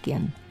her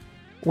skin.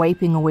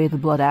 Wiping away the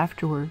blood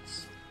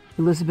afterwards,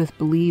 Elizabeth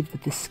believed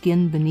that the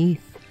skin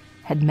beneath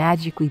had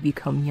magically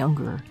become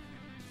younger,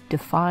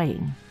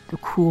 defying the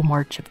cruel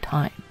march of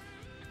time.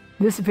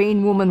 This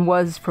vain woman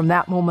was, from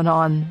that moment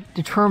on,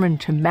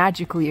 determined to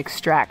magically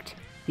extract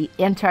the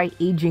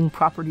anti-aging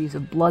properties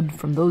of blood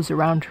from those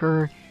around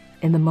her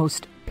in the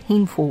most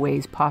painful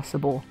ways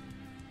possible,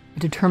 a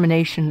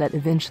determination that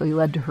eventually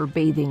led to her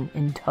bathing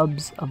in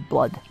tubs of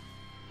blood.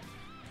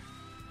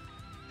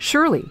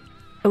 Surely,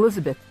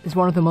 Elizabeth is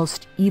one of the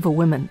most evil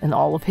women in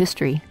all of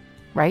history,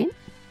 right?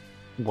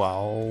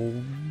 Well,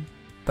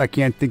 I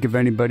can't think of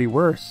anybody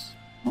worse.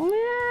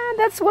 Yeah,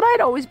 that's what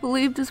I'd always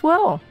believed as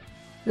well.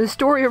 The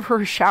story of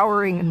her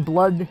showering in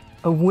blood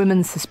of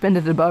women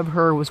suspended above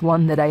her was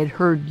one that I had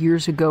heard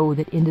years ago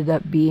that ended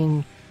up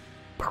being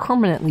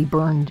permanently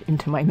burned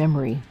into my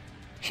memory.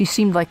 She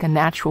seemed like a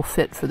natural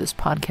fit for this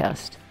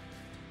podcast.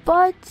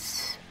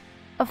 But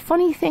a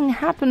funny thing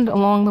happened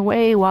along the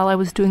way while I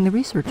was doing the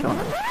research on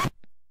her.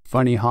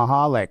 Funny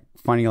haha, like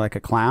funny like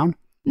a clown?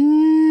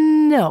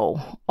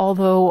 No,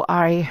 although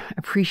I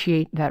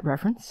appreciate that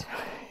reference.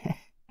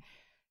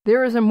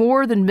 There is a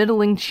more than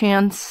middling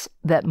chance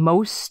that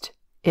most,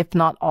 if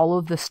not all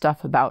of the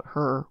stuff about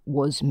her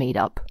was made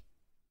up.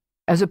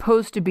 As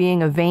opposed to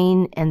being a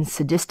vain and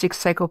sadistic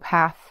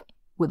psychopath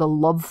with a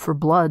love for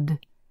blood,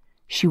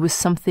 she was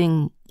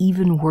something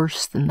even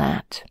worse than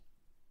that.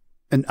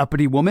 An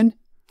uppity woman?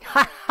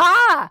 Ha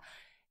ha!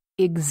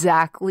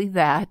 Exactly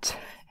that.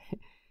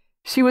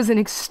 She was an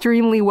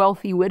extremely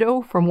wealthy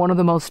widow from one of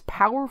the most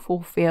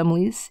powerful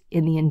families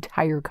in the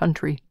entire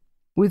country.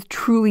 With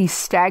truly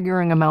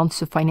staggering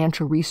amounts of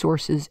financial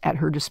resources at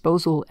her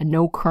disposal and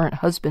no current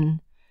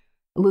husband,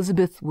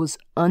 Elizabeth was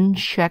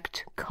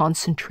unchecked,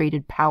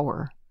 concentrated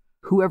power.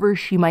 Whoever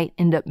she might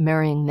end up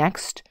marrying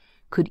next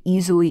could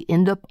easily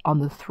end up on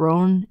the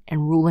throne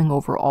and ruling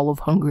over all of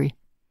Hungary.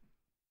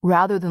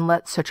 Rather than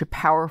let such a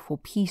powerful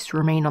piece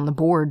remain on the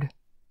board,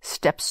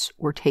 steps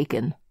were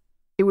taken.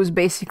 It was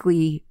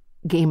basically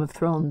Game of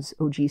Thrones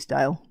OG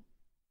style.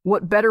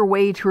 What better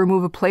way to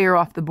remove a player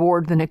off the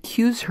board than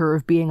accuse her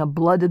of being a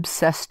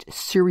blood-obsessed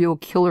serial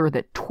killer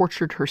that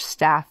tortured her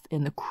staff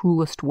in the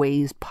cruelest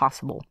ways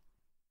possible?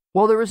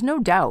 While there is no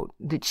doubt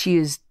that she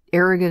is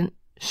arrogant,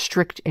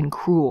 strict, and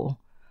cruel,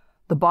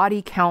 the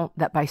body count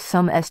that by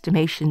some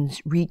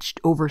estimations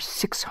reached over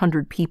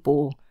 600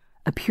 people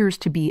appears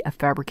to be a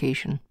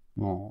fabrication.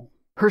 Oh.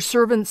 Her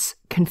servants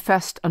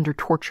confessed under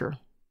torture.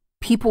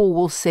 People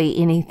will say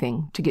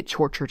anything to get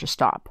torture to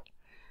stop.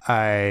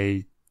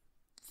 I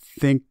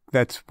think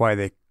that's why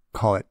they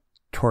call it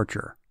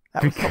torture.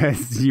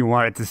 Because you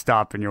want it to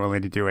stop and you're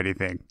willing to do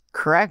anything.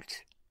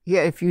 Correct.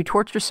 Yeah, if you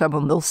torture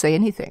someone, they'll say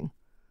anything.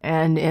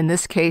 And in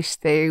this case,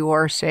 they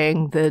were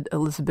saying that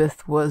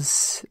Elizabeth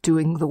was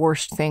doing the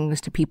worst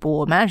things to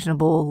people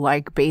imaginable,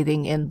 like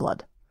bathing in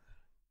blood.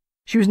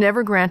 She was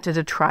never granted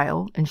a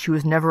trial, and she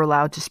was never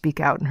allowed to speak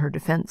out in her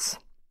defense.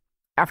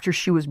 After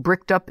she was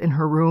bricked up in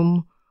her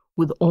room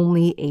with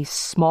only a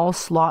small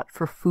slot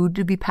for food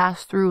to be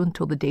passed through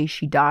until the day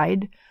she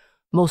died,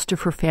 most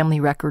of her family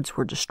records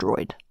were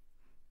destroyed.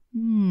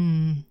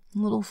 A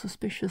little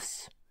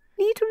suspicious.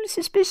 Little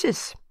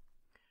suspicious.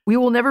 We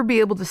will never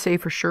be able to say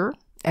for sure,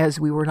 as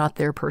we were not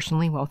there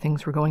personally while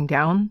things were going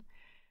down,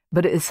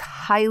 but it is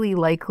highly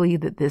likely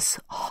that this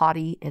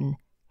haughty and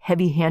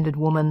heavy-handed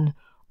woman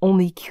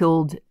only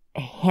killed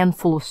a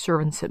handful of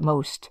servants at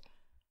most,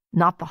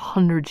 not the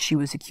hundreds she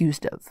was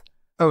accused of.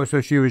 Oh,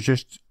 so she was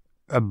just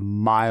a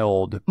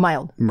mild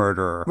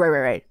murderer.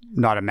 Right.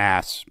 Not a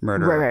mass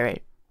murderer.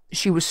 Right.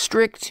 She was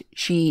strict.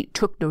 She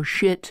took no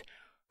shit.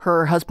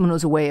 Her husband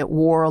was away at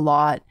war a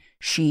lot.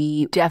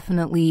 She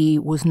definitely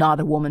was not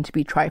a woman to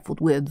be trifled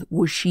with.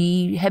 Was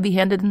she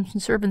heavy-handed in some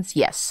servants?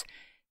 Yes.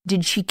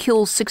 Did she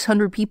kill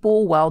 600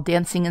 people while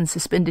dancing in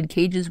suspended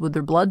cages with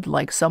their blood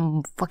like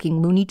some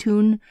fucking Looney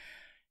Tune?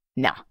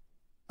 No.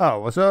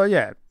 Oh, well, so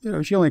yeah,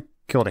 she only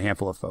killed a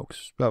handful of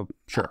folks. Oh,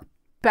 sure.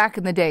 Back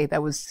in the day,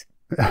 that was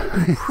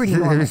pretty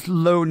normal. There's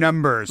low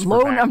numbers.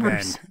 Low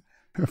numbers.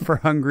 For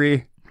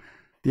Hungary.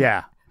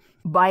 Yeah.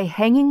 By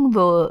hanging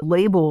the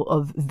label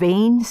of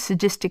vain,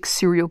 sadistic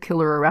serial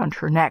killer around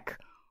her neck,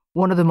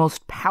 one of the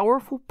most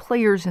powerful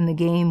players in the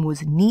game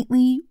was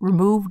neatly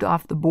removed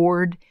off the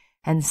board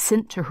and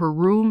sent to her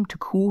room to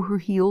cool her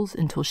heels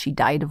until she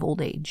died of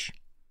old age.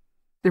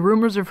 The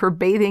rumors of her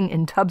bathing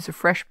in tubs of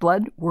fresh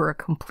blood were a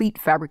complete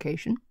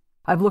fabrication.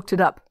 I've looked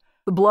it up.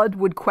 The blood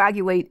would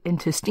coagulate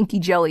into stinky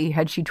jelly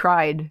had she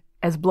tried,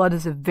 as blood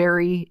is a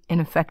very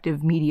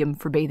ineffective medium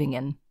for bathing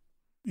in.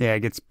 Yeah,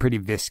 it gets pretty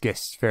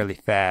viscous fairly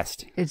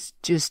fast. It's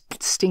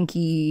just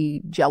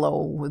stinky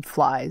jello with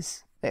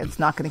flies. It's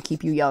not going to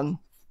keep you young.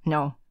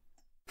 No.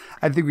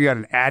 I think we got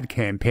an ad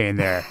campaign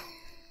there.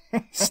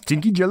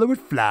 Stinky jello with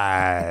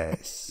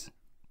flies.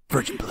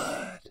 Virgin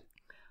blood.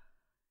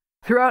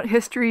 Throughout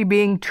history,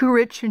 being too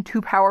rich and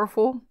too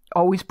powerful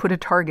always put a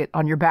target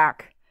on your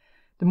back.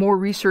 The more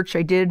research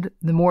I did,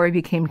 the more I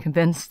became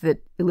convinced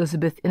that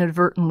Elizabeth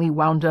inadvertently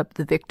wound up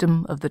the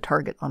victim of the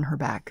target on her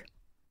back.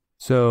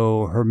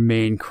 So her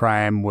main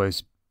crime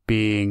was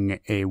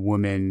being a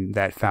woman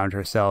that found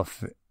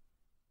herself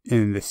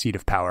in the seat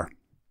of power.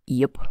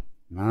 Yep.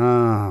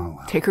 Oh.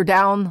 Take her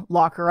down,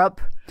 lock her up.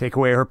 Take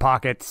away her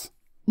pockets.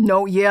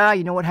 No, yeah,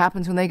 you know what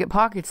happens when they get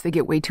pockets? They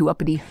get way too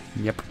uppity.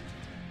 Yep.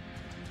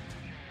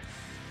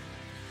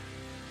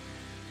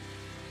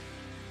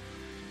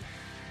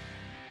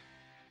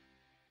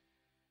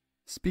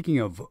 Speaking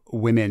of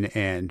women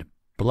and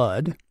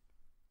blood.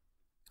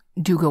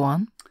 Do go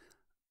on.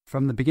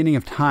 From the beginning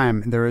of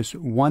time, there is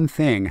one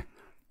thing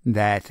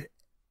that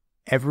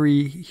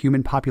every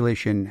human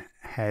population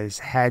has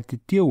had to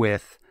deal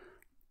with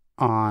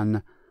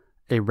on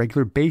a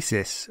regular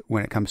basis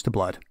when it comes to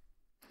blood.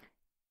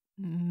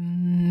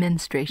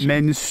 Menstruation.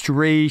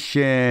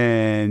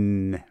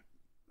 Menstruation.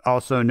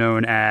 Also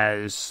known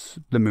as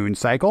the moon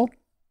cycle.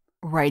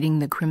 Riding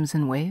the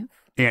crimson wave.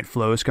 Aunt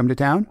Flo's come to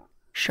town.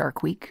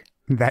 Shark Week.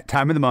 That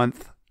time of the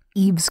month.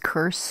 Eve's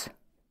Curse.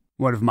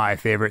 One of my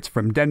favorites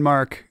from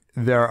Denmark.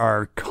 There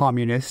are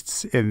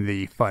communists in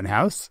the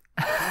funhouse.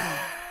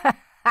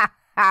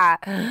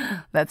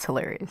 That's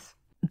hilarious.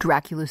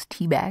 Dracula's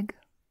teabag.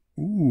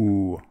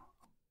 Ooh.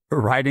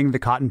 Riding the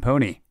cotton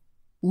pony.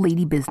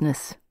 Lady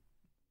business.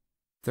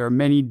 There are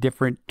many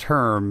different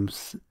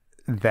terms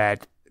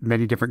that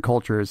many different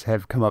cultures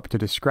have come up to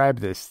describe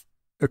this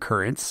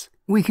occurrence.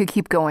 We could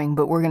keep going,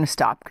 but we're going to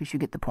stop because you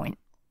get the point.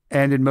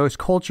 And in most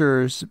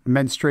cultures,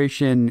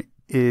 menstruation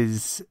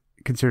is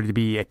considered to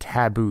be a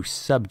taboo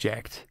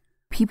subject.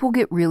 People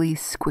get really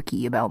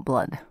squicky about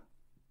blood.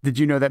 Did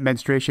you know that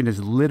menstruation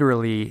is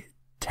literally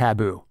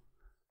taboo?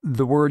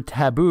 The word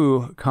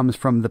taboo comes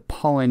from the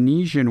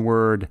Polynesian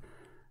word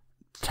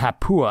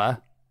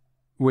tapua,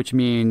 which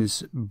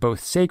means both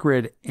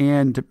sacred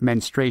and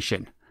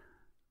menstruation.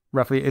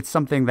 Roughly, it's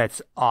something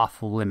that's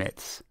off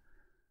limits.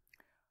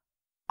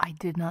 I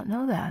did not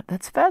know that.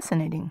 That's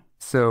fascinating.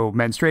 So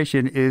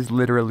menstruation is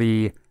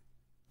literally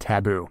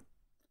taboo.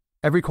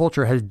 Every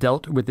culture has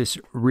dealt with this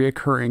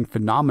reoccurring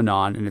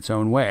phenomenon in its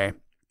own way.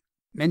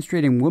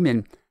 Menstruating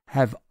women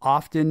have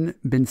often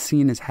been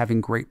seen as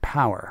having great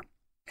power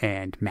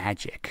and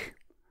magic.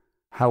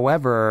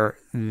 However,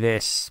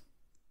 this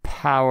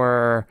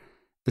power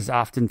is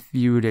often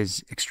viewed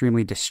as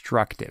extremely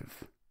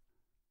destructive.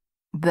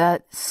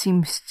 That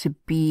seems to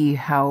be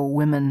how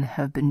women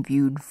have been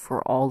viewed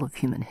for all of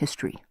human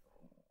history.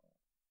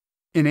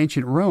 In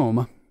ancient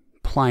Rome,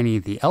 Pliny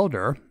the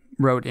Elder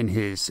wrote in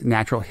his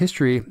Natural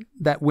History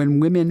that when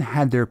women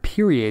had their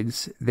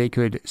periods, they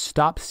could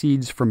stop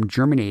seeds from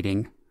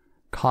germinating,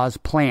 cause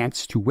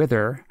plants to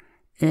wither,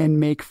 and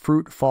make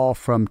fruit fall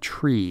from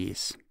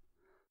trees.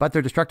 But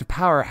their destructive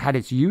power had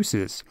its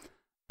uses.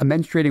 A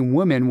menstruating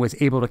woman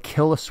was able to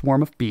kill a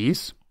swarm of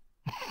bees,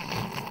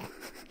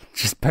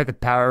 just by the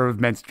power of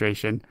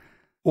menstruation,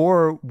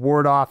 or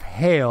ward off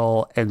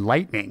hail and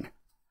lightning.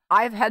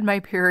 I've had my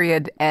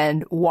period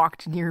and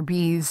walked near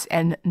bees,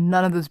 and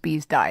none of those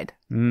bees died.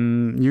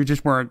 You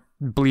just weren't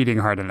bleeding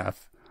hard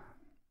enough.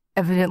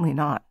 Evidently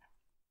not.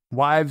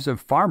 Wives of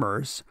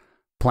farmers,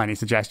 Pliny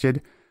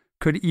suggested,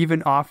 could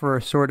even offer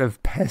a sort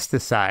of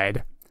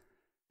pesticide.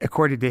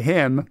 According to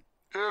him,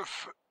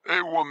 if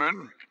a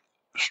woman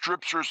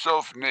strips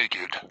herself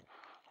naked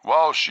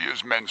while she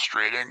is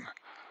menstruating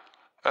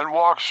and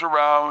walks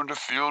around a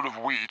field of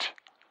wheat,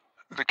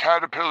 the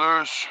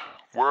caterpillars,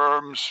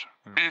 worms,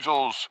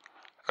 beetles,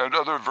 and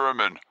other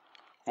vermin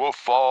will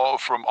fall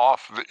from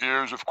off the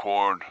ears of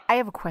corn. I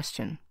have a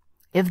question.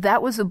 If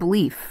that was a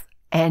belief,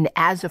 and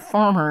as a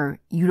farmer,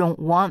 you don't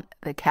want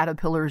the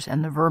caterpillars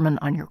and the vermin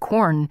on your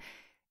corn,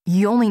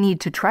 you only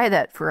need to try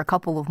that for a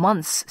couple of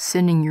months,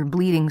 sending your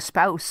bleeding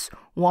spouse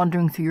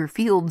wandering through your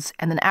fields,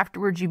 and then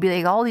afterwards you'd be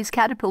like, all these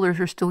caterpillars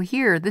are still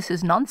here. This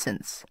is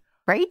nonsense,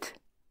 right?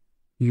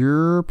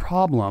 Your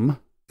problem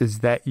is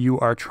that you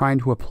are trying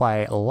to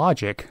apply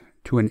logic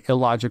to an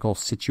illogical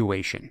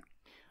situation.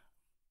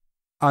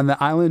 On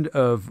the island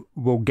of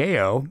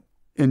Wogeo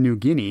in New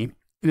Guinea,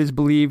 it is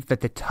believed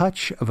that the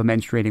touch of a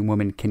menstruating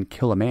woman can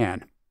kill a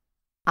man.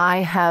 I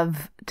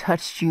have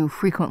touched you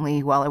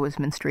frequently while I was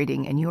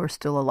menstruating, and you are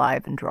still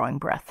alive and drawing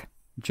breath.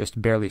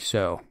 Just barely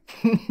so.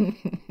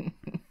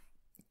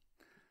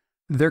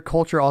 Their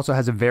culture also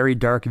has a very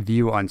dark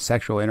view on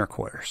sexual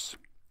intercourse.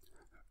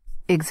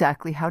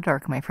 Exactly how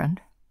dark, my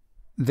friend?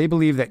 They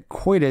believe that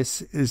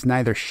coitus is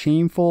neither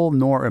shameful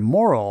nor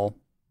immoral,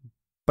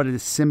 but it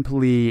is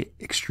simply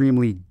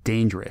extremely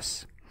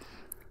dangerous.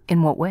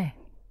 In what way?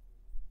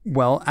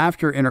 Well,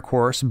 after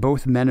intercourse,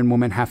 both men and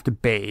women have to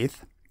bathe,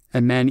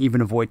 and men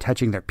even avoid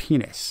touching their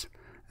penis.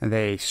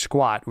 They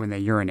squat when they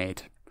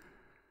urinate.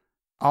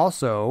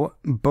 Also,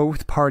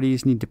 both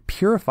parties need to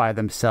purify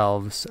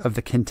themselves of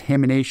the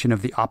contamination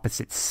of the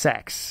opposite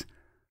sex.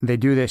 They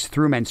do this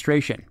through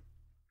menstruation.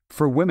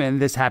 For women,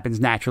 this happens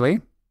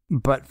naturally.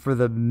 But for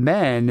the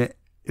men,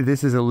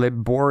 this is a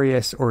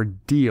laborious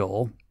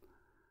ordeal.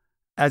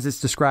 As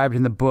it's described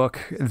in the book,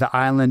 The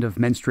Island of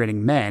Menstruating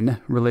Men,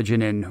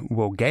 Religion in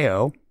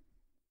Wogeo.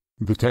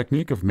 The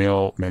technique of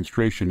male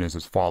menstruation is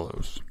as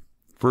follows.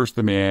 First,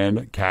 the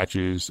man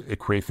catches a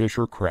crayfish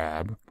or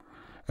crab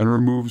and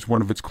removes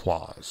one of its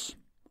claws.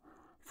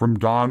 From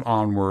dawn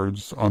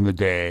onwards on the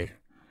day,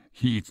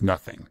 he eats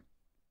nothing.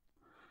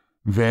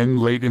 Then,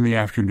 late in the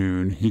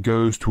afternoon, he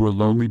goes to a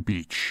lonely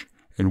beach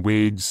and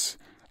wades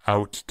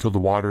out till the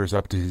water is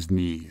up to his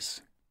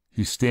knees.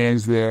 He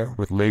stands there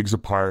with legs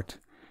apart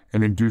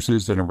and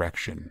induces an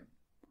erection.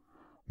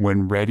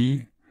 When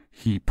ready,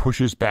 he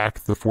pushes back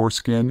the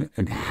foreskin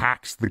and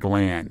hacks the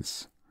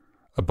glands.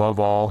 Above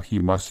all, he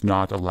must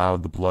not allow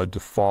the blood to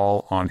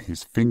fall on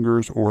his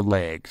fingers or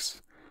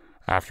legs.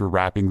 After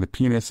wrapping the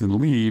penis in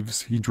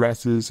leaves, he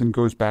dresses and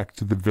goes back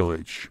to the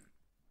village.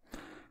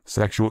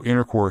 Sexual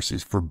intercourse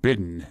is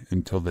forbidden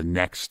until the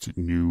next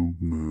new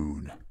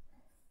moon.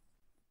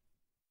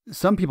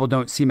 Some people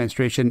don't see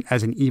menstruation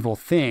as an evil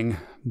thing,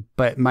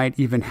 but might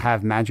even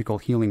have magical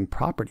healing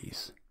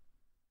properties.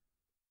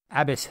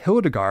 Abbess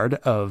Hildegard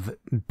of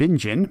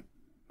Bingen,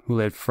 who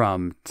lived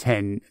from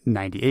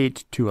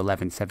 1098 to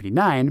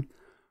 1179,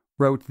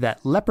 wrote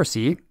that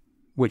leprosy,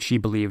 which she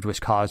believed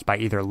was caused by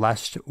either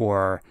lust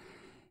or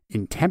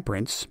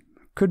intemperance,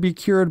 could be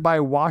cured by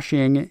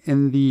washing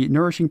in the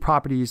nourishing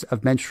properties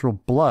of menstrual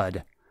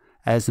blood,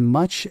 as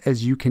much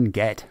as you can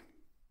get.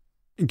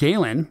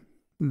 Galen,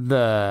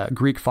 the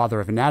Greek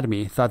father of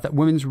anatomy, thought that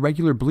women's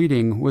regular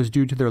bleeding was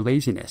due to their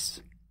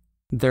laziness.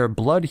 Their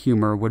blood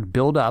humor would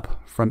build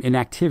up from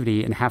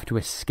inactivity and have to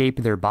escape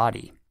their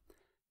body.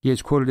 He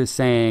is quoted as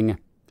saying,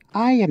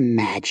 "I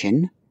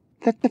imagine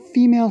that the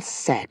female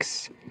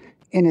sex,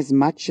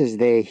 inasmuch as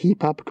they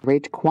heap up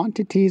great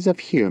quantities of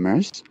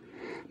humours,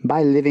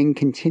 by living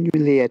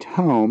continually at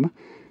home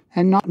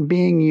and not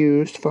being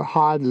used for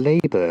hard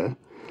labour,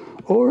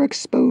 or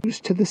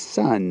exposed to the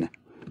sun,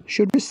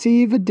 should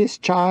receive a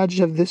discharge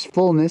of this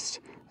fullness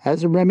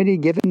as a remedy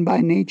given by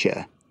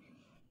nature."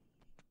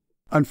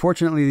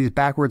 Unfortunately, these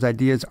backwards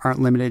ideas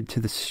aren't limited to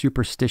the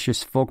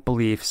superstitious folk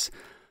beliefs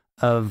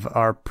of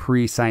our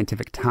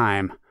pre-scientific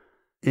time.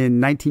 In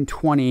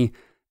 1920,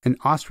 an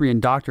Austrian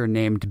doctor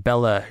named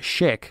Bela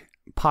Schick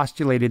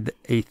postulated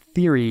a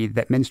theory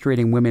that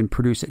menstruating women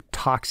produce a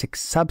toxic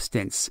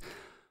substance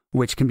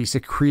which can be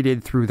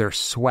secreted through their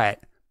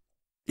sweat.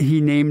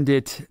 He named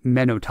it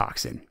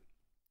menotoxin.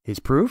 His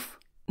proof?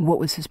 What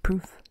was his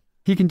proof?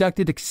 He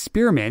conducted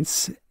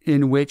experiments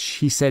in which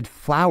he said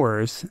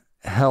flowers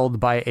held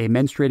by a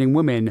menstruating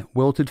woman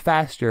wilted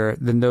faster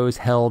than those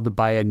held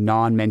by a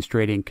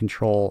non-menstruating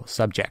control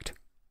subject.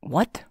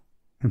 What?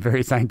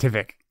 Very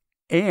scientific.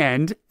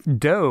 And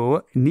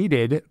dough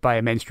needed by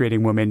a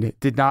menstruating woman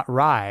did not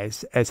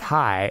rise as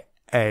high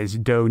as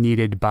dough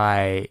needed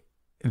by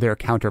their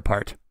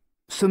counterpart.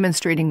 So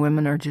menstruating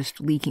women are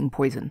just leaking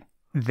poison.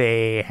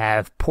 They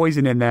have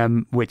poison in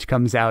them, which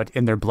comes out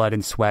in their blood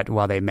and sweat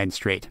while they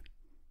menstruate.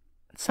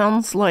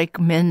 Sounds like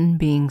men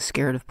being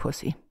scared of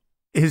pussy.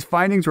 His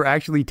findings were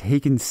actually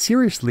taken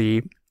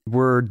seriously,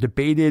 were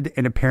debated,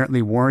 and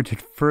apparently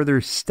warranted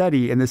further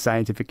study in the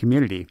scientific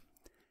community.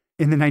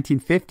 In the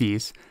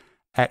 1950s,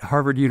 at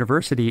Harvard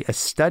University, a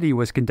study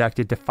was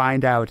conducted to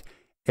find out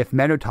if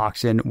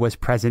menotoxin was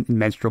present in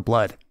menstrual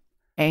blood.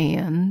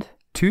 And?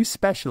 2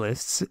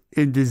 specialists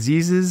in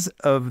diseases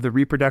of the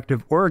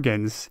reproductive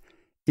organs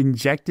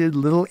injected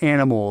little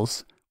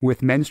animals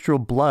with menstrual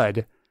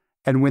blood,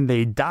 and when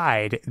they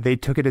died, they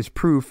took it as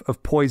proof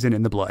of poison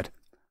in the blood.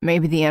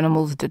 Maybe the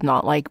animals did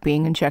not like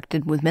being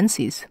injected with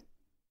menses.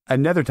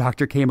 Another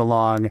doctor came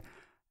along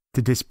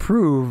to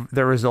disprove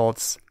the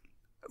results.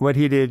 What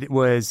he did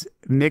was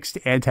mixed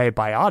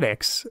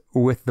antibiotics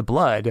with the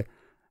blood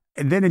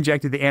and then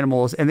injected the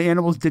animals, and the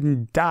animals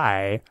didn't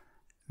die,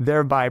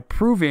 thereby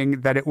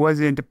proving that it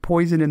wasn't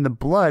poison in the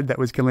blood that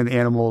was killing the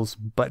animals,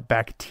 but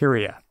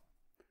bacteria.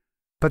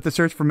 But the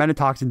search for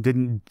menotoxin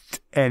didn't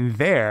end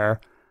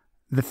there.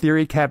 The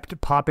theory kept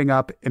popping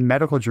up in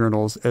medical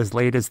journals as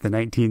late as the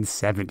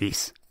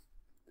 1970s.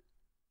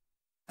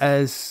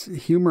 As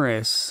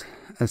humorous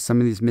as some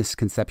of these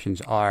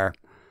misconceptions are,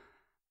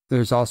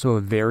 there's also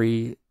a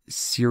very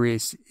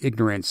serious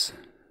ignorance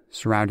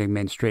surrounding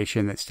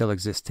menstruation that still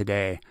exists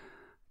today,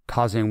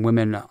 causing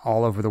women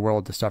all over the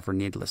world to suffer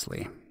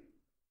needlessly.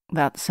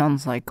 That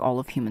sounds like all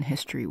of human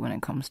history when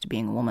it comes to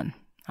being a woman.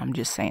 I'm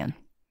just saying.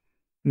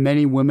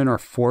 Many women are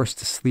forced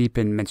to sleep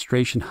in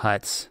menstruation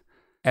huts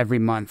every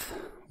month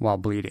while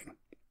bleeding.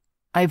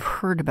 I've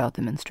heard about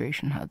the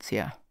menstruation huts,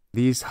 yeah.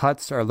 These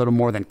huts are little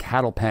more than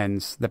cattle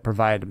pens that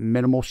provide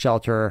minimal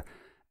shelter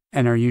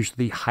and are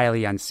usually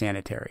highly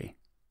unsanitary.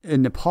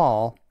 In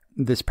Nepal,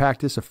 this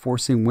practice of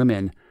forcing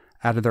women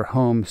out of their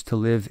homes to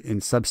live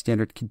in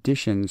substandard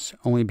conditions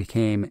only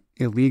became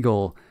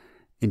illegal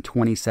in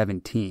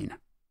 2017.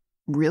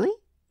 Really?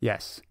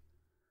 Yes.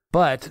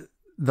 But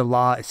the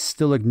law is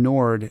still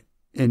ignored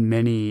in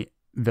many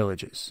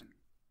villages.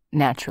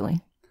 Naturally.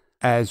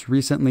 As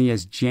recently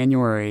as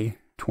January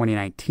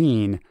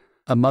 2019,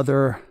 a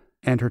mother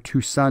and her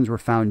 2 sons were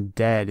found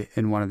dead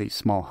in one of these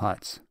small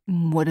huts.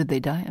 What did they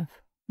die of?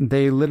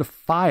 They lit a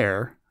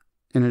fire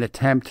in an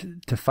attempt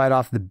to fight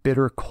off the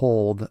bitter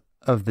cold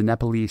of the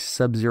Nepalese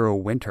sub-zero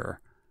winter.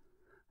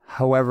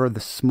 However, the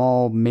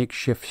small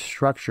makeshift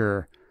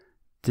structure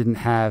didn't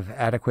have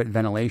adequate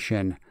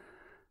ventilation,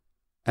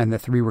 and the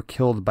 3 were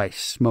killed by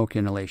smoke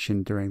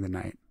inhalation during the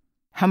night.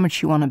 How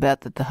much you want to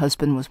bet that the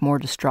husband was more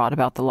distraught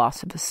about the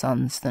loss of his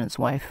sons than his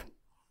wife?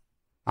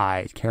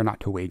 I care not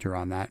to wager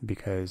on that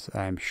because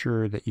I'm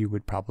sure that you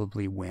would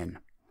probably win.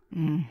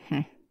 Mm-hmm.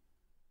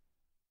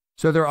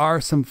 So there are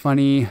some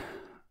funny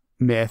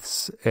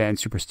myths and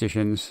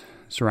superstitions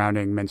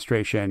surrounding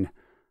menstruation,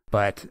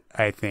 but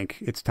I think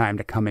it's time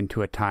to come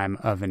into a time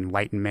of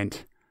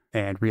enlightenment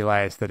and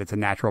realize that it's a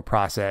natural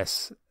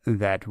process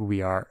that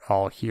we are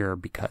all here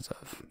because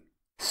of.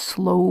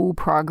 Slow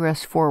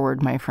progress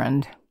forward, my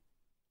friend.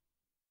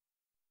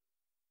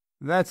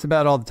 That's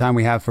about all the time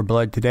we have for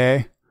blood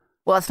today.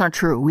 Well, that's not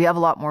true. We have a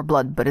lot more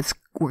blood, but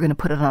we're going to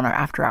put it on our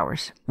after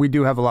hours. We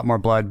do have a lot more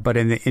blood, but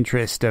in the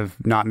interest of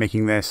not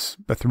making this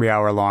a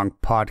 3-hour-long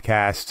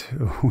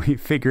podcast, we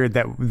figured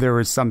that there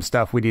was some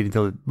stuff we needed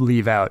to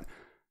leave out.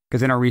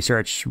 Because in our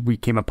research, we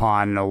came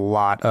upon a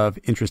lot of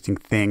interesting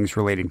things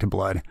relating to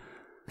blood.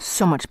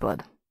 So much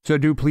blood. So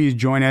do please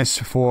join us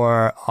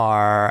for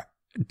our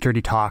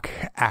Dirty Talk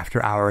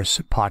After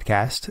Hours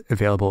podcast,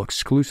 available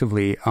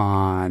exclusively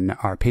on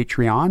our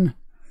Patreon.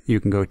 You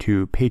can go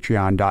to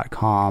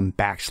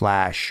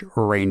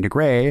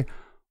patreon.com/RainDeGray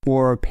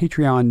or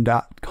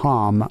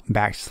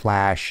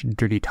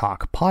patreon.com/Dirty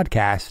Talk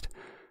Podcast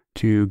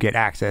to get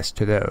access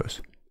to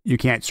those. You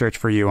can't search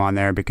for you on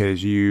there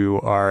because you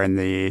are in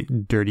the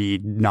dirty,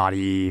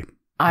 naughty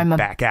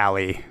back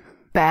alley.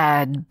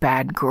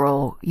 Bad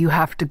girl. You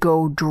have to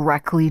go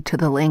directly to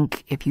the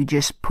link. If you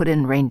just put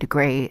in Rain to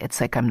Gray,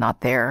 it's like I'm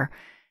not there.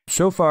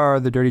 So far,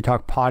 the Dirty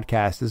Talk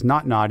Podcast is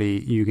not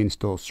naughty. You can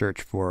still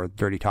search for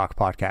Dirty Talk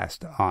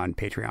Podcast on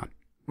Patreon.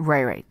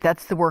 Right.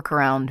 That's the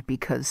workaround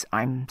because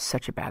I'm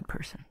such a bad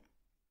person.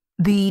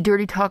 The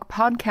Dirty Talk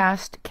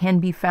Podcast can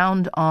be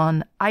found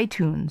on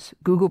iTunes,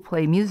 Google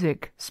Play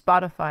Music,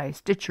 Spotify,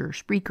 Stitcher,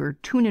 Spreaker,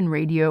 TuneIn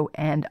Radio,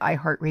 and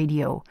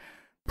iHeartRadio.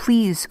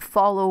 Please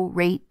follow,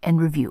 rate, and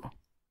review.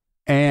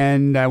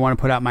 And I want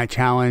to put out my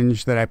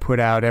challenge that I put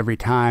out every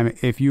time.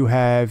 If you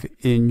have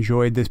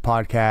enjoyed this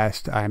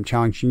podcast, I'm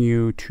challenging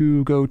you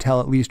to go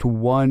tell at least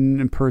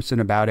one person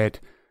about it.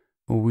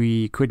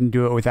 We couldn't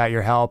do it without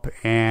your help,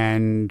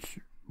 and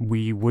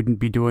we wouldn't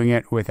be doing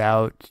it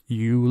without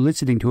you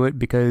listening to it,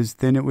 because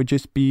then it would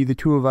just be the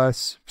two of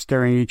us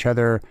staring at each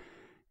other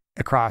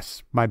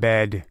across my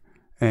bed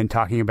and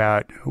talking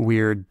about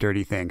weird,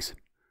 dirty things.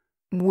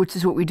 Which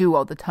is what we do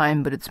all the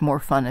time, but it's more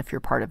fun if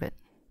you're part of it.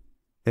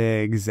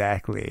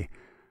 Exactly.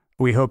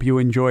 We hope you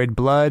enjoyed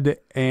Blood,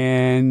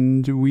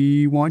 and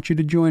we want you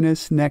to join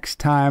us next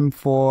time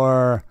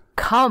for...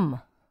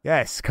 Come!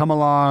 Yes, come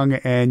along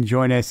and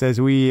join us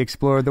as we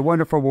explore the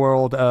wonderful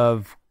world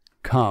of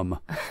cum.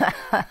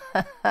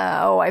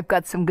 Oh, I've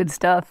got some good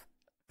stuff.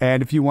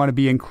 And if you want to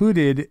be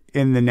included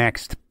in the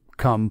next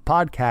cum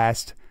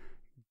podcast,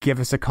 give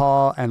us a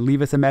call and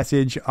leave us a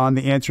message on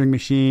the answering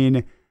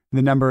machine.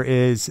 The number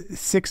is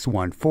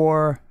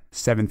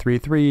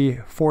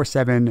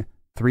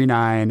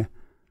 614-733-4739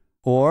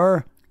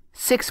 or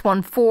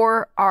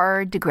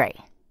 614-R-DeGray.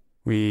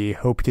 We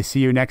hope to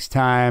see you next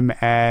time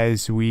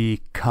as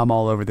we come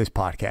all over this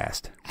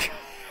podcast.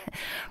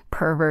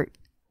 Pervert.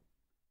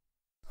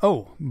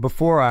 Oh,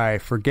 before I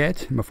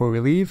forget, before we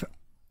leave,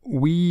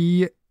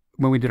 when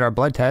we did our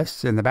blood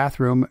tests in the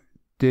bathroom,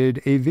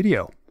 did a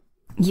video.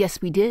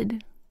 Yes, we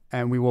did.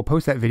 And we will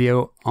post that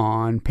video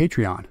on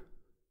Patreon.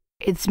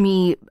 It's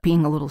me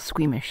being a little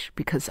squeamish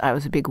because I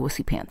was a big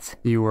wussy pants.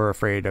 You were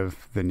afraid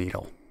of the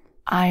needle.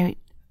 I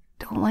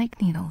don't like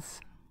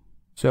needles.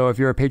 So if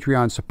you're a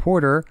Patreon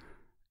supporter,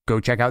 go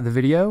check out the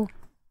video.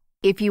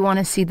 If you want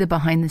to see the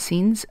behind the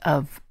scenes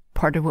of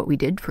part of what we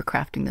did for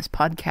crafting this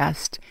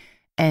podcast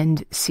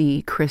and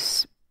see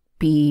Chris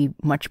be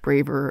much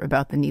braver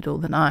about the needle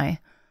than I,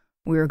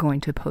 we're going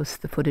to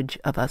post the footage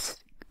of us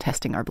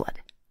testing our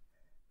blood.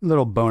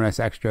 Little bonus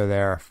extra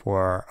there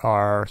for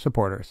our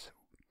supporters.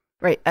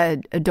 Right.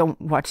 Don't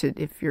watch it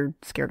if you're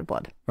scared of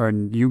blood. Or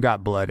you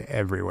got blood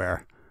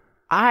everywhere.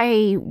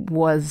 I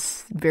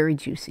was very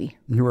juicy.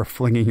 You were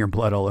flinging your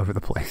blood all over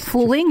the place.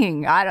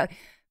 Flinging?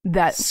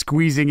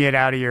 Squeezing it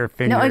out of your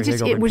finger. No,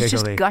 it was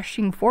just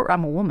gushing forward.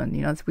 I'm a woman,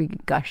 so we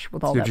gush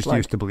with all that blood. You're just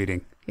used to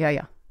bleeding.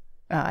 Yeah.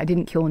 I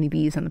didn't kill any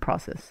bees in the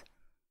process.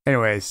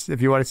 Anyways, if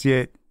you want to see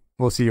it,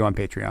 we'll see you on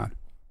Patreon.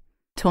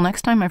 Till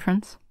next time, my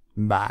friends.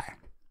 Bye.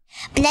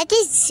 Blood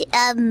is,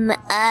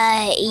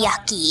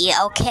 yucky,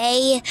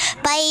 okay?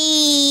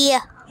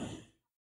 Bye.